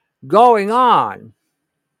going on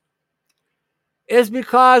is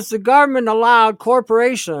because the government allowed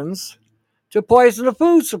corporations to poison the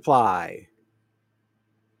food supply.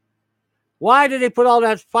 Why did they put all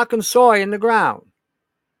that fucking soy in the ground?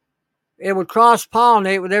 It would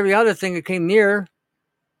cross-pollinate with every other thing that came near.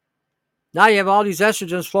 Now you have all these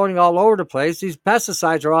estrogens floating all over the place. These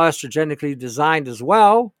pesticides are all estrogenically designed as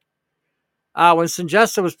well. When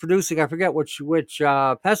Syngenta was producing, I forget which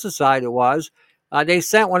pesticide it was, they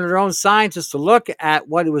sent one of their own scientists to look at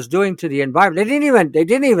what it was doing to the environment. They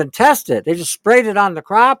didn't even test it. They just sprayed it on the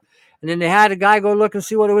crop, and then they had a guy go look and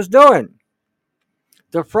see what it was doing.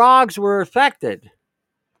 The frogs were affected.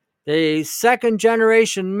 The second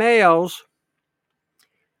generation males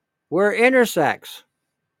were intersex.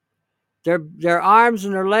 Their arms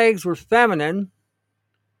and their legs were feminine.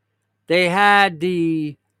 They had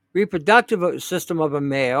the reproductive system of a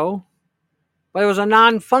male, but it was a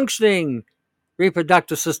non-functioning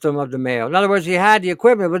reproductive system of the male. In other words, he had the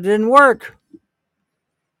equipment, but it didn't work.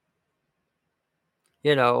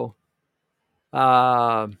 You know,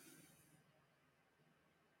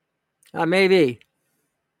 maybe.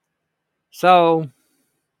 So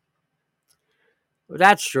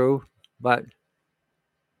that's true, but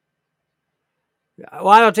well,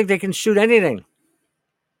 I don't think they can shoot anything.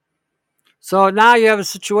 So now you have a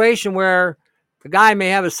situation where The guy may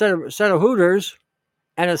have a set of Hooters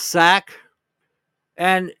and a sack,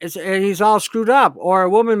 and he's all screwed up. Or a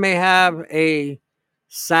woman may have a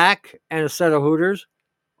sack and a set of Hooters,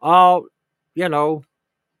 all,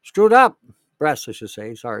 screwed up. Breast, I should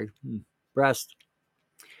say. Sorry. Breast.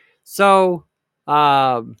 So,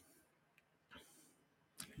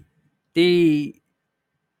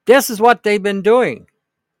 this is what they've been doing.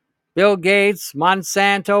 Bill Gates,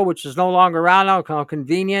 Monsanto, which is no longer around now, how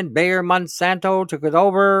convenient. Bayer Monsanto took it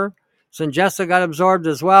over. Syngenta got absorbed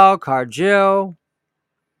as well. Cargill.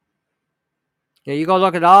 You go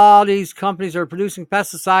look at all these companies that are producing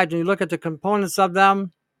pesticides, and you look at the components of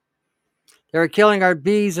them. They're killing our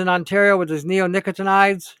bees in Ontario with these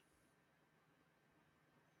neonicotinoids.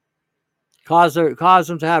 Caused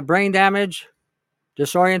them to have brain damage.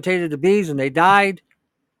 Disorientated the bees, and they died.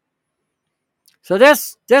 So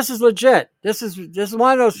this is legit. This is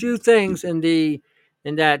one of those few things in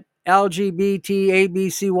that LGBT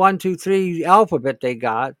ABC 1 2 3 alphabet they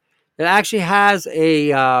got that actually has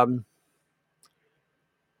a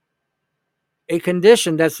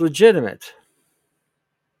condition that's legitimate.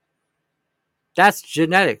 That's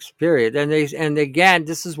genetics, period. And again,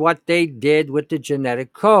 this is what they did with the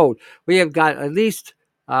genetic code. We have got at least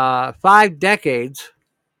 5 decades,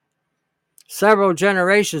 several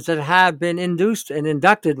generations that have been induced and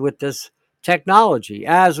inducted with this technology.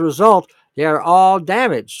 As a result, they are all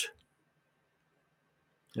damaged.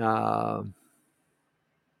 So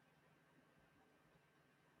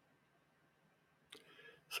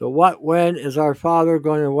when is our Father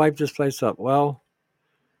going to wipe this place up? Well,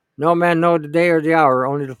 no man know the day or the hour,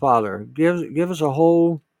 only the Father. Give us a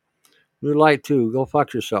whole new light too. Go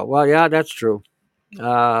fuck yourself. Well, yeah, that's true.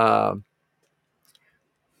 Or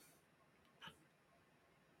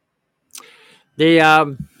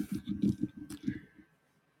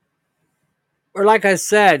like I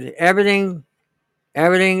said, everything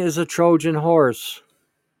is a Trojan horse.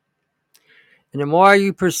 And the more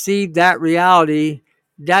you perceive that reality,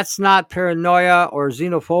 that's not paranoia or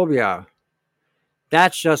xenophobia.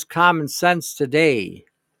 That's just common sense today.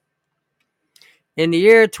 In the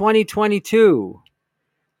year 2022,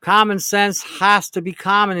 common sense has to be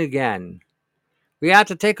common again. We have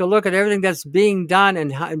to take a look at everything that's being done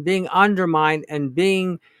and being undermined and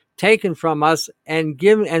being taken from us and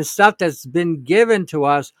given, and stuff that's been given to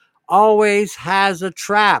us always has a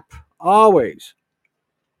trap. Always.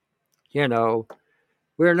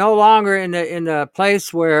 We're no longer in the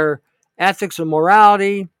place where ethics and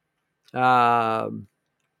morality, godliness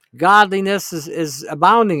is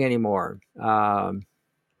abounding anymore.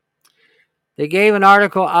 They gave an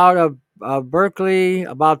article out of Berkeley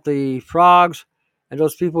about the frogs, and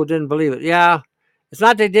those people didn't believe it. Yeah, it's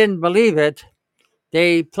not they didn't believe it.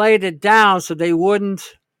 They played it down so they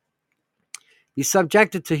wouldn't be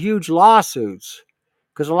subjected to huge lawsuits,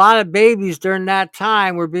 because a lot of babies during that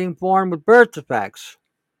time were being born with birth defects.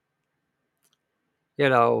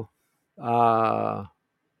 So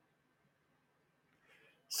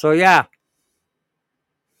yeah.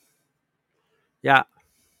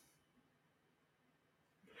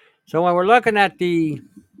 So when we're looking at the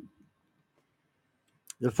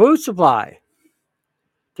food supply,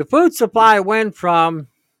 the food supply went from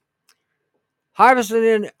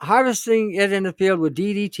harvesting it in the field with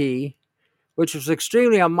DDT, which was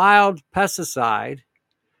extremely a mild pesticide,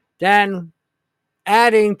 then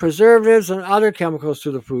adding preservatives and other chemicals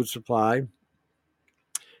to the food supply,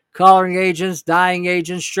 coloring agents, dyeing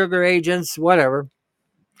agents, sugar agents, whatever.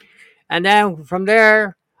 And then from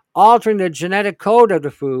there, altering the genetic code of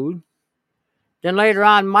the food. Then later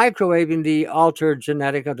on, microwaving the altered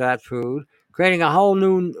genetic of that food, creating a whole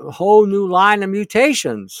new line of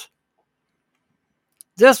mutations.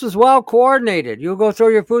 This was well coordinated. You'll go throw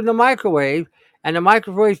your food in the microwave, and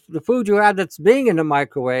the food you have that's being in the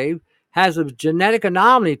microwave has a genetic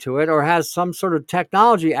anomaly to it or has some sort of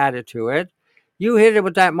technology added to it. You hit it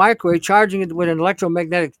with that microwave, charging it with an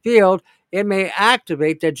electromagnetic field, it may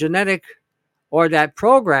activate that genetic or that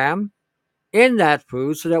program in that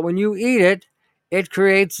food so that when you eat it, it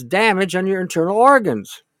creates damage on your internal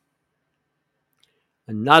organs.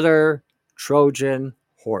 Another Trojan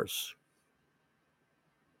horse.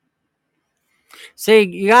 See,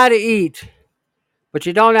 you got to eat, but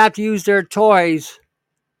you don't have to use their toys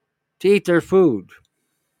to eat their food.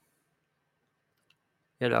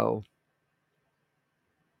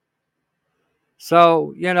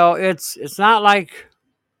 So, it's not like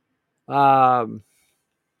you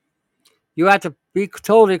have to be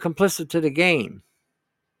totally complicit to the game.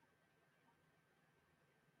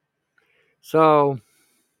 So,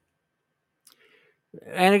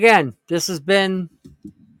 and again, this has been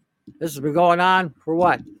going on for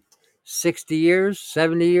what? 60 years,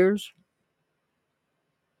 70 years.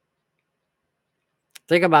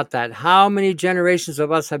 Think about that. How many generations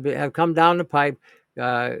of us have come down the pipe,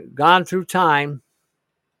 gone through time,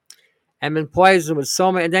 and been poisoned with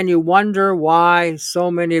so many, and then you wonder why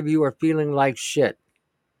so many of you are feeling like shit.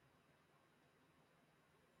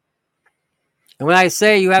 And when I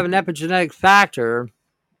say you have an epigenetic factor,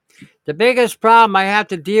 the biggest problem I have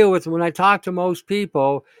to deal with when I talk to most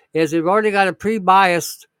people is they've already got a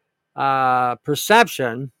pre-biased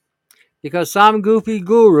perception because some goofy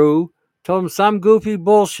guru told them some goofy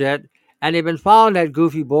bullshit, and they've been following that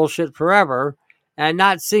goofy bullshit forever and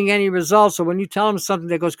not seeing any results. So when you tell them something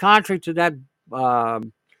that goes contrary to that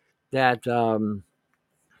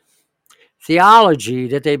theology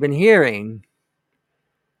that they've been hearing,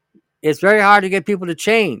 it's very hard to get people to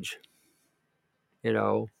change, you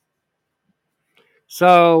know.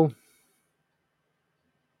 So,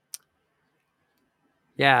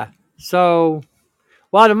 yeah. So,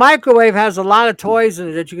 well, the microwave has a lot of toys in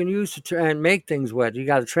it that you can use to and make things with. You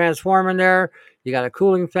got a transformer in there. You got a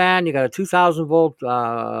cooling fan. You got a 2,000 volt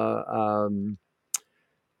capacitor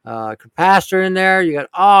in there. You got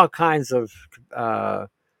all kinds of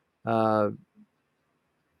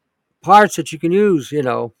parts that you can use, you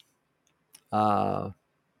know.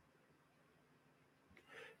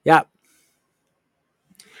 Yeah.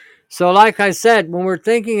 So like I said, when we're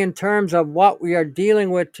thinking in terms of what we are dealing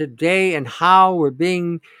with today and how we're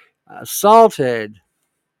being assaulted,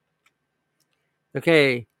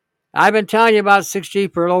 okay, I've been telling you about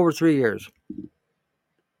 6G for over 3 years.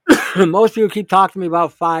 Most people keep talking to me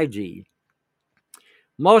about 5G.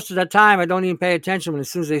 Most of the time, I don't even pay attention as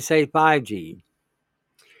soon as they say 5G.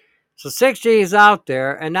 So 6G is out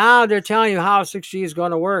there, and now they're telling you how 6G is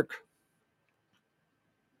going to work.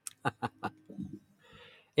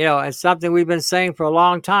 You know, it's something we've been saying for a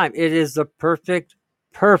long time. It is the perfect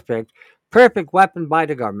weapon by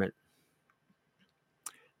the government.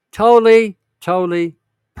 Totally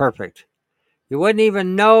perfect. You wouldn't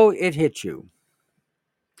even know it hit you.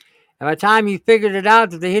 And by the time you figured it out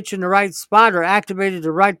that they hit you in the right spot or activated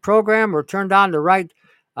the right program or turned on the right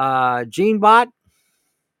gene bot,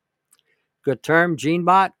 good term, gene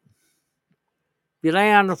bot, be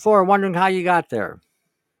laying on the floor wondering how you got there.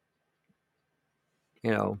 You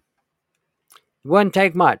know, it wouldn't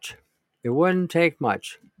take much. It wouldn't take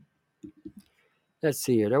much. Let's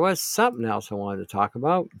see here. There was something else I wanted to talk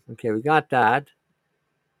about. Okay, we got that.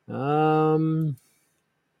 Give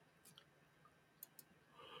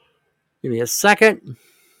me a second.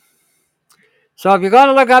 So if you're going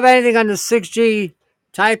to look up anything on the 6G,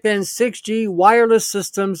 type in 6G wireless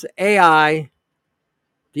systems AI,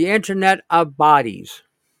 the Internet of Bodies.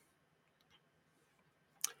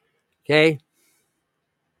 Okay.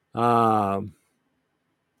 The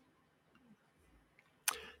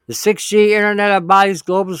 6G Internet of Bodies,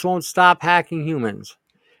 globalists won't stop hacking humans.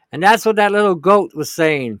 And that's what that little goat was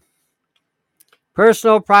saying.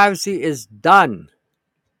 Personal privacy is done.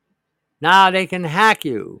 Now they can hack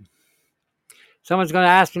you. Someone's going to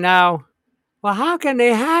ask me now, well, how can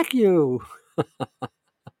they hack you?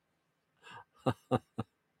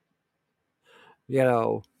 You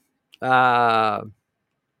know,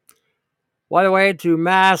 what a way to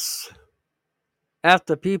mass F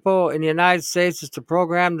the people in the United States is to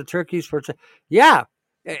program the turkeys for... Yeah,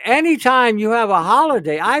 anytime you have a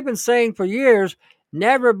holiday, I've been saying for years,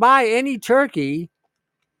 never buy any turkey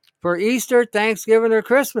for Easter, Thanksgiving, or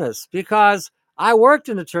Christmas, because I worked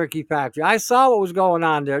in a turkey factory. I saw what was going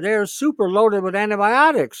on there. They were super loaded with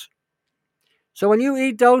antibiotics. So when you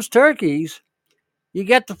eat those turkeys, you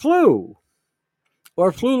get the flu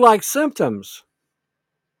or flu-like symptoms.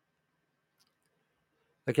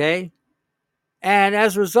 Okay? And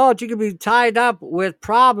as a result, you could be tied up with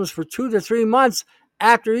problems for 2 to 3 months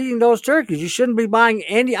after eating those turkeys. You shouldn't be buying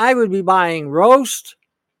any. I would be buying roast,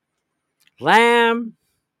 lamb,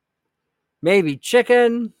 maybe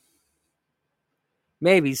chicken,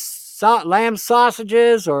 maybe lamb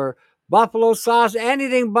sausages or buffalo sauce,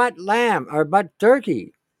 anything but lamb or but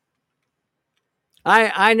turkey.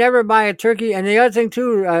 I never buy a turkey. And the other thing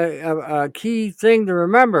too, a key thing to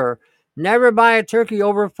remember, never buy a turkey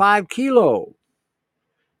over 5 kilo,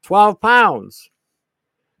 12 pounds.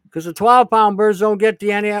 Because the 12-pound birds don't get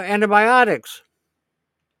the antibiotics.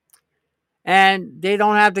 And they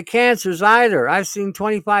don't have the cancers either. I've seen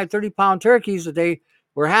 25, 30-pound turkeys that they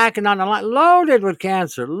were hacking on the line, loaded with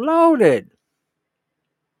cancer, loaded.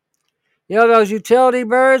 You know those utility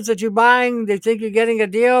birds that you're buying, they think you're getting a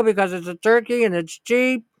deal because it's a turkey and it's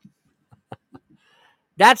cheap?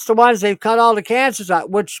 That's the ones they've cut all the cancers out,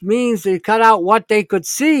 which means they cut out what they could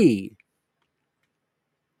see.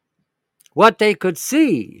 What they could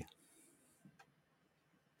see.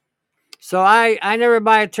 So I never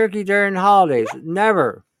buy a turkey during holidays.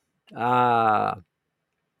 Never. What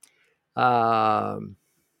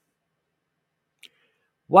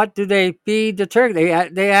do they feed the turkey?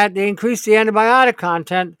 They increase the antibiotic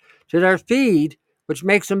content to their feed, which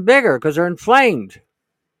makes them bigger because they're inflamed.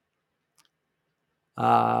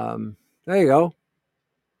 There you go.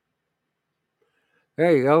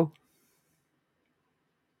 There you go.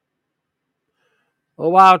 Oh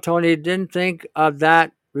wow, Tony, didn't think of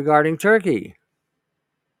that regarding turkey.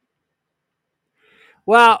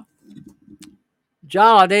 Well,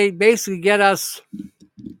 Jala, they basically get us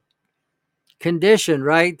conditioned,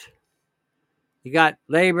 right? You got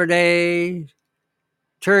Labor Day,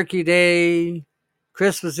 Turkey Day,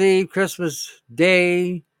 Christmas Eve, Christmas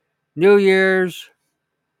Day, New Year's,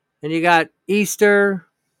 and you got Easter,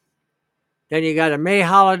 then you got a May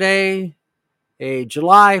holiday, a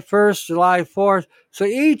July 1st, July 4th. So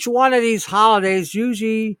each one of these holidays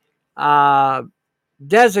usually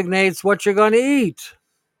designates what you're going to eat.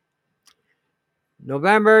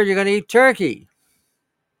 November, you're going to eat turkey.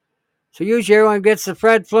 So usually everyone gets the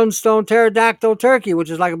Fred Flintstone pterodactyl turkey, which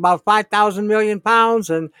is like about 5,000 million pounds,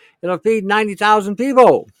 and it'll feed 90,000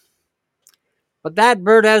 people. But that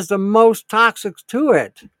bird has the most toxics to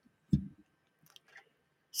it.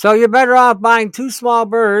 So you're better off buying 2 small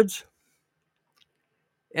birds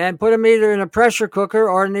and put them either in a pressure cooker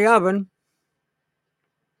or in the oven.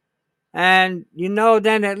 And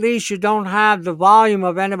then at least you don't have the volume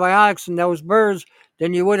of antibiotics in those birds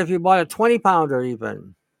than you would if you bought a 20-pounder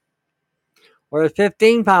even. Or a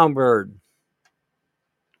 15-pound bird.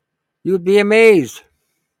 You'd be amazed.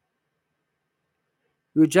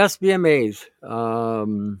 You would just be amazed.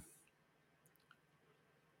 Jala,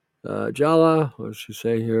 what does she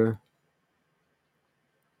say here?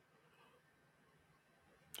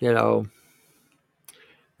 We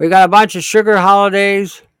got a bunch of sugar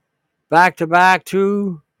holidays back to back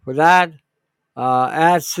too for that.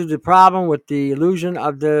 Adds to the problem with the illusion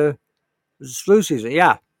of the flu season.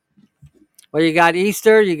 Yeah. Well, you got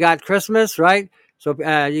Easter, you got Christmas, right? So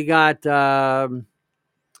you got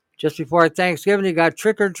just before Thanksgiving, you got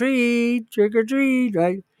trick or treat,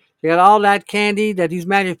 right? You got all that candy that these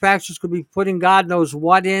manufacturers could be putting God knows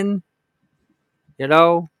what in,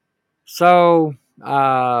 So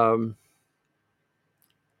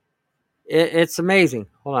it's amazing.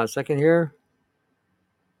 Hold on a second here.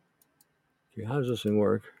 Okay, how does this thing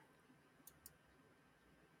work?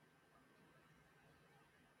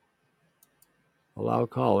 Allow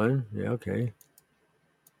call in. Yeah, okay.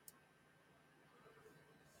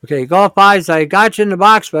 Okay, Golf Eyes, I got you in the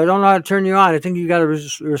box, but I don't know how to turn you on. I think you got to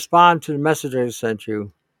respond to the message I sent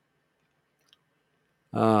you.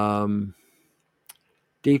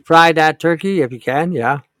 Deep fry that turkey if you can,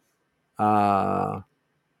 yeah. Well,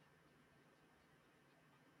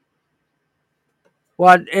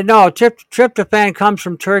 no, tryptophan comes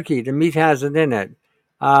from turkey. The meat has it in it.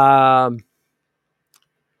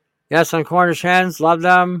 Yes, on Cornish hens, love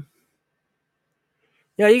them.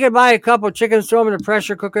 Yeah, you can buy a couple of chickens, throw them in a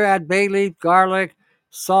pressure cooker, add bay leaf, garlic,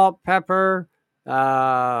 salt, pepper,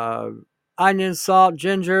 onion, salt,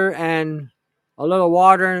 ginger, and a little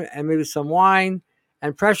water and maybe some wine,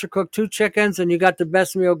 and pressure cook 2 chickens, and you got the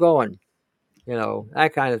best meal going.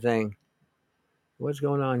 That kind of thing. What's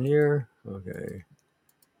going on here? Okay.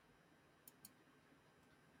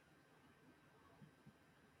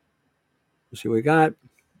 Let's see what we got.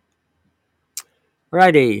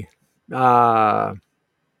 Alrighty.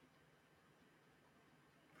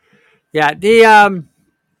 Yeah, the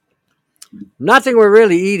nothing we're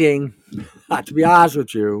really eating, to be honest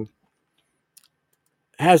with you,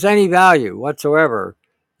 has any value whatsoever.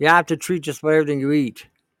 You have to treat just about everything you eat,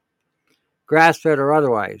 grass-fed or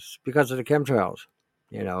otherwise, because of the chemtrails.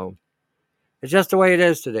 It's just the way it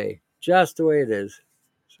is today. Just the way it is.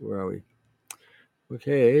 So where are we?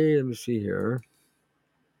 Okay, let me see here.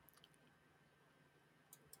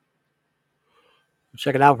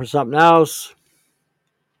 Check it out for something else.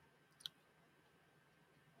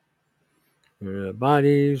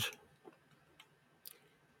 Bodies.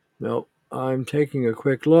 Nope. I'm taking a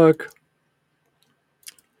quick look.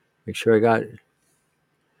 Make sure I got it.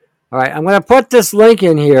 All right, I'm going to put this link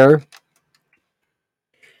in here.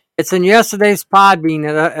 It's in yesterday's Podbean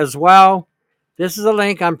as well. This is a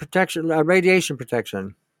link on radiation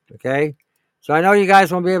protection. Okay, so I know you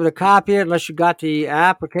guys won't be able to copy it unless you got the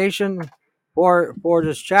application for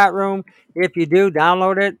this chat room. If you do,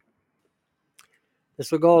 download it.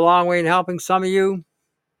 This will go a long way in helping some of you.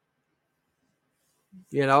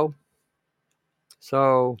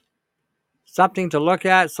 So something to look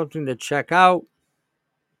at, something to check out.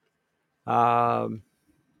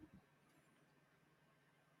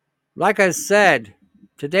 like I said,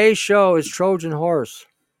 today's show is Trojan Horse.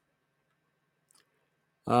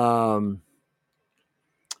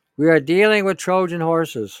 We are dealing with Trojan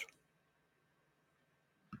horses.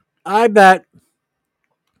 I bet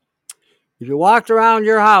if you walked around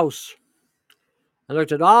your house and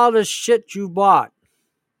looked at all the shit you bought,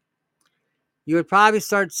 you would probably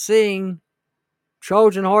start seeing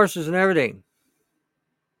Trojan horses and everything.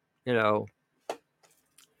 You know,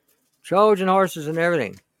 Trojan horses and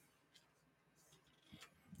everything.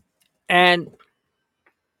 And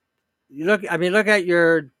you look at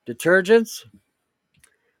your detergents,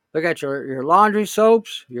 look at your laundry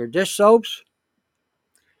soaps, your dish soaps.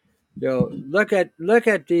 You know, look at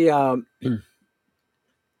the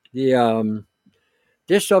the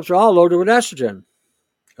dish soaps are all loaded with estrogen.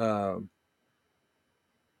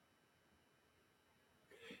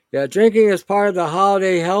 Yeah, drinking is part of the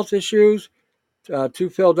holiday health issues. Too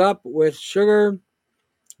filled up with sugar,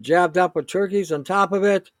 jabbed up with turkeys on top of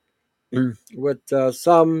it, with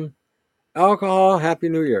some alcohol. Happy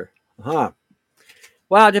New Year.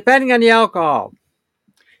 Well, depending on the alcohol.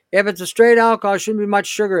 If it's a straight alcohol, there shouldn't be much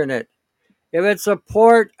sugar in it. If it's a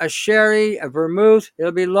port, a sherry, a vermouth,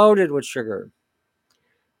 it'll be loaded with sugar.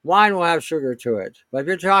 Wine will have sugar to it. But if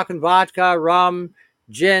you're talking vodka, rum,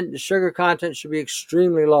 gin, the sugar content should be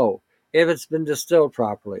extremely low if it's been distilled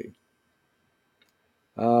properly.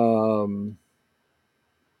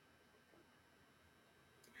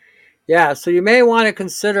 Yeah, so you may want to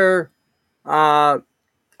consider,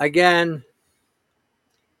 again,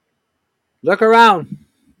 look around.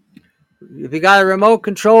 If you got a remote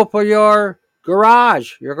control for your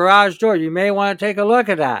garage door, you may want to take a look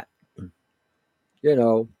at that. You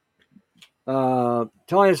know,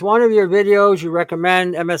 Tony, it's one of your videos. You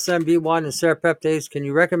recommend MSM, B1, and serapeptase. Can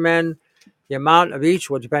you recommend the amount of each?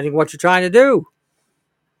 Well, depending on what you're trying to do.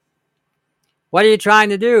 What are you trying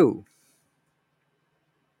to do?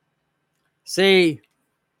 See,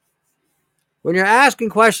 when you're asking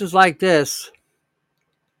questions like this,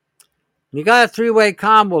 you got a three-way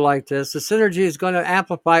combo like this, the synergy is going to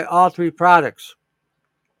amplify all three products.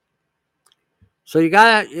 So you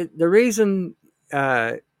got the reason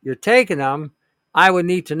you're taking them, I would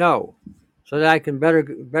need to know so that I can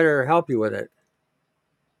better help you with it.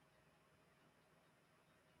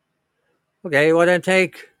 Okay, well then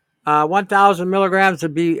take 1,000 milligrams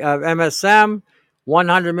of MSM,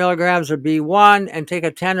 100 milligrams of B1, and take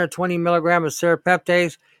a 10 or 20 milligram of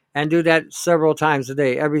serapeptase and do that several times a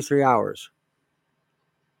day, every 3 hours.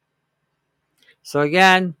 So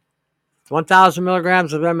again, 1,000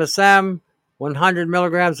 milligrams of MSM, 100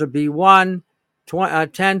 milligrams of B1,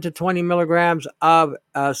 10 to 20 milligrams of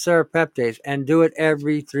serapeptase, and do it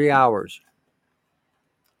every 3 hours.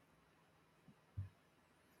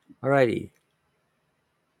 Alrighty.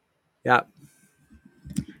 Yeah.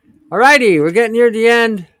 Alrighty, we're getting near the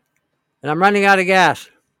end, and I'm running out of gas.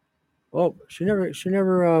 Oh, she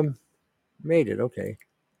never made it. Okay.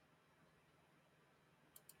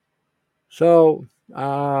 So,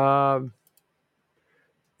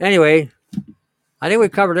 anyway, I think we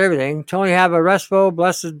covered everything. Tony, have a restful,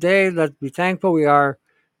 blessed day. Let's be thankful. We are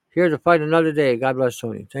here to fight another day. God bless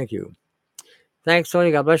Tony. Thank you. Thanks,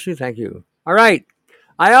 Tony. God bless you. Thank you. All right.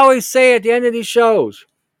 I always say at the end of these shows,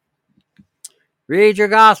 read your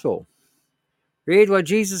gospel. Read what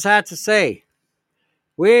Jesus had to say.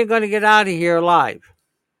 We ain't going to get out of here alive.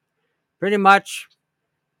 Pretty much,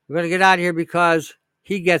 we're going to get out of here because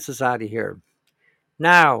he gets us out of here.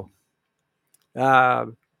 Now, I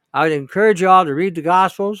would encourage you all to read the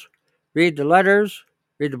Gospels, read the letters,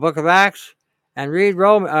 read the book of Acts, and read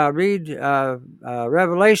Revelations.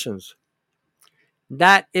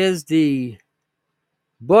 That is the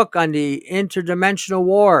book on the interdimensional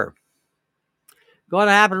war. Going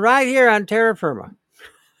to happen right here on Terra Firma.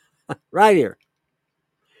 Right here.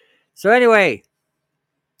 So anyway,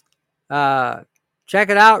 check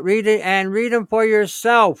it out, read it, and read them for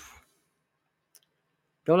yourself.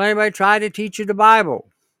 Don't let anybody try to teach you the Bible.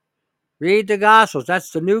 Read the Gospels. That's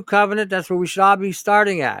the new covenant. That's where we should all be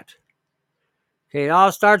starting at. Okay, it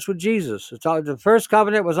all starts with Jesus. The first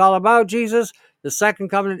covenant was all about Jesus. The second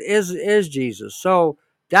covenant is Jesus. So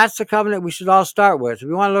that's the covenant we should all start with. If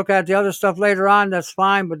you want to look at the other stuff later on, that's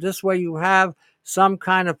fine. But this way you have some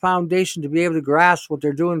kind of foundation to be able to grasp what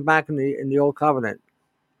they're doing back in the old covenant.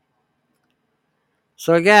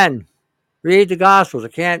 So again, read the Gospels. I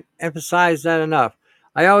can't emphasize that enough.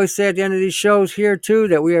 I always say at the end of these shows here too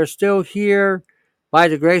that we are still here by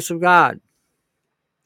the grace of God.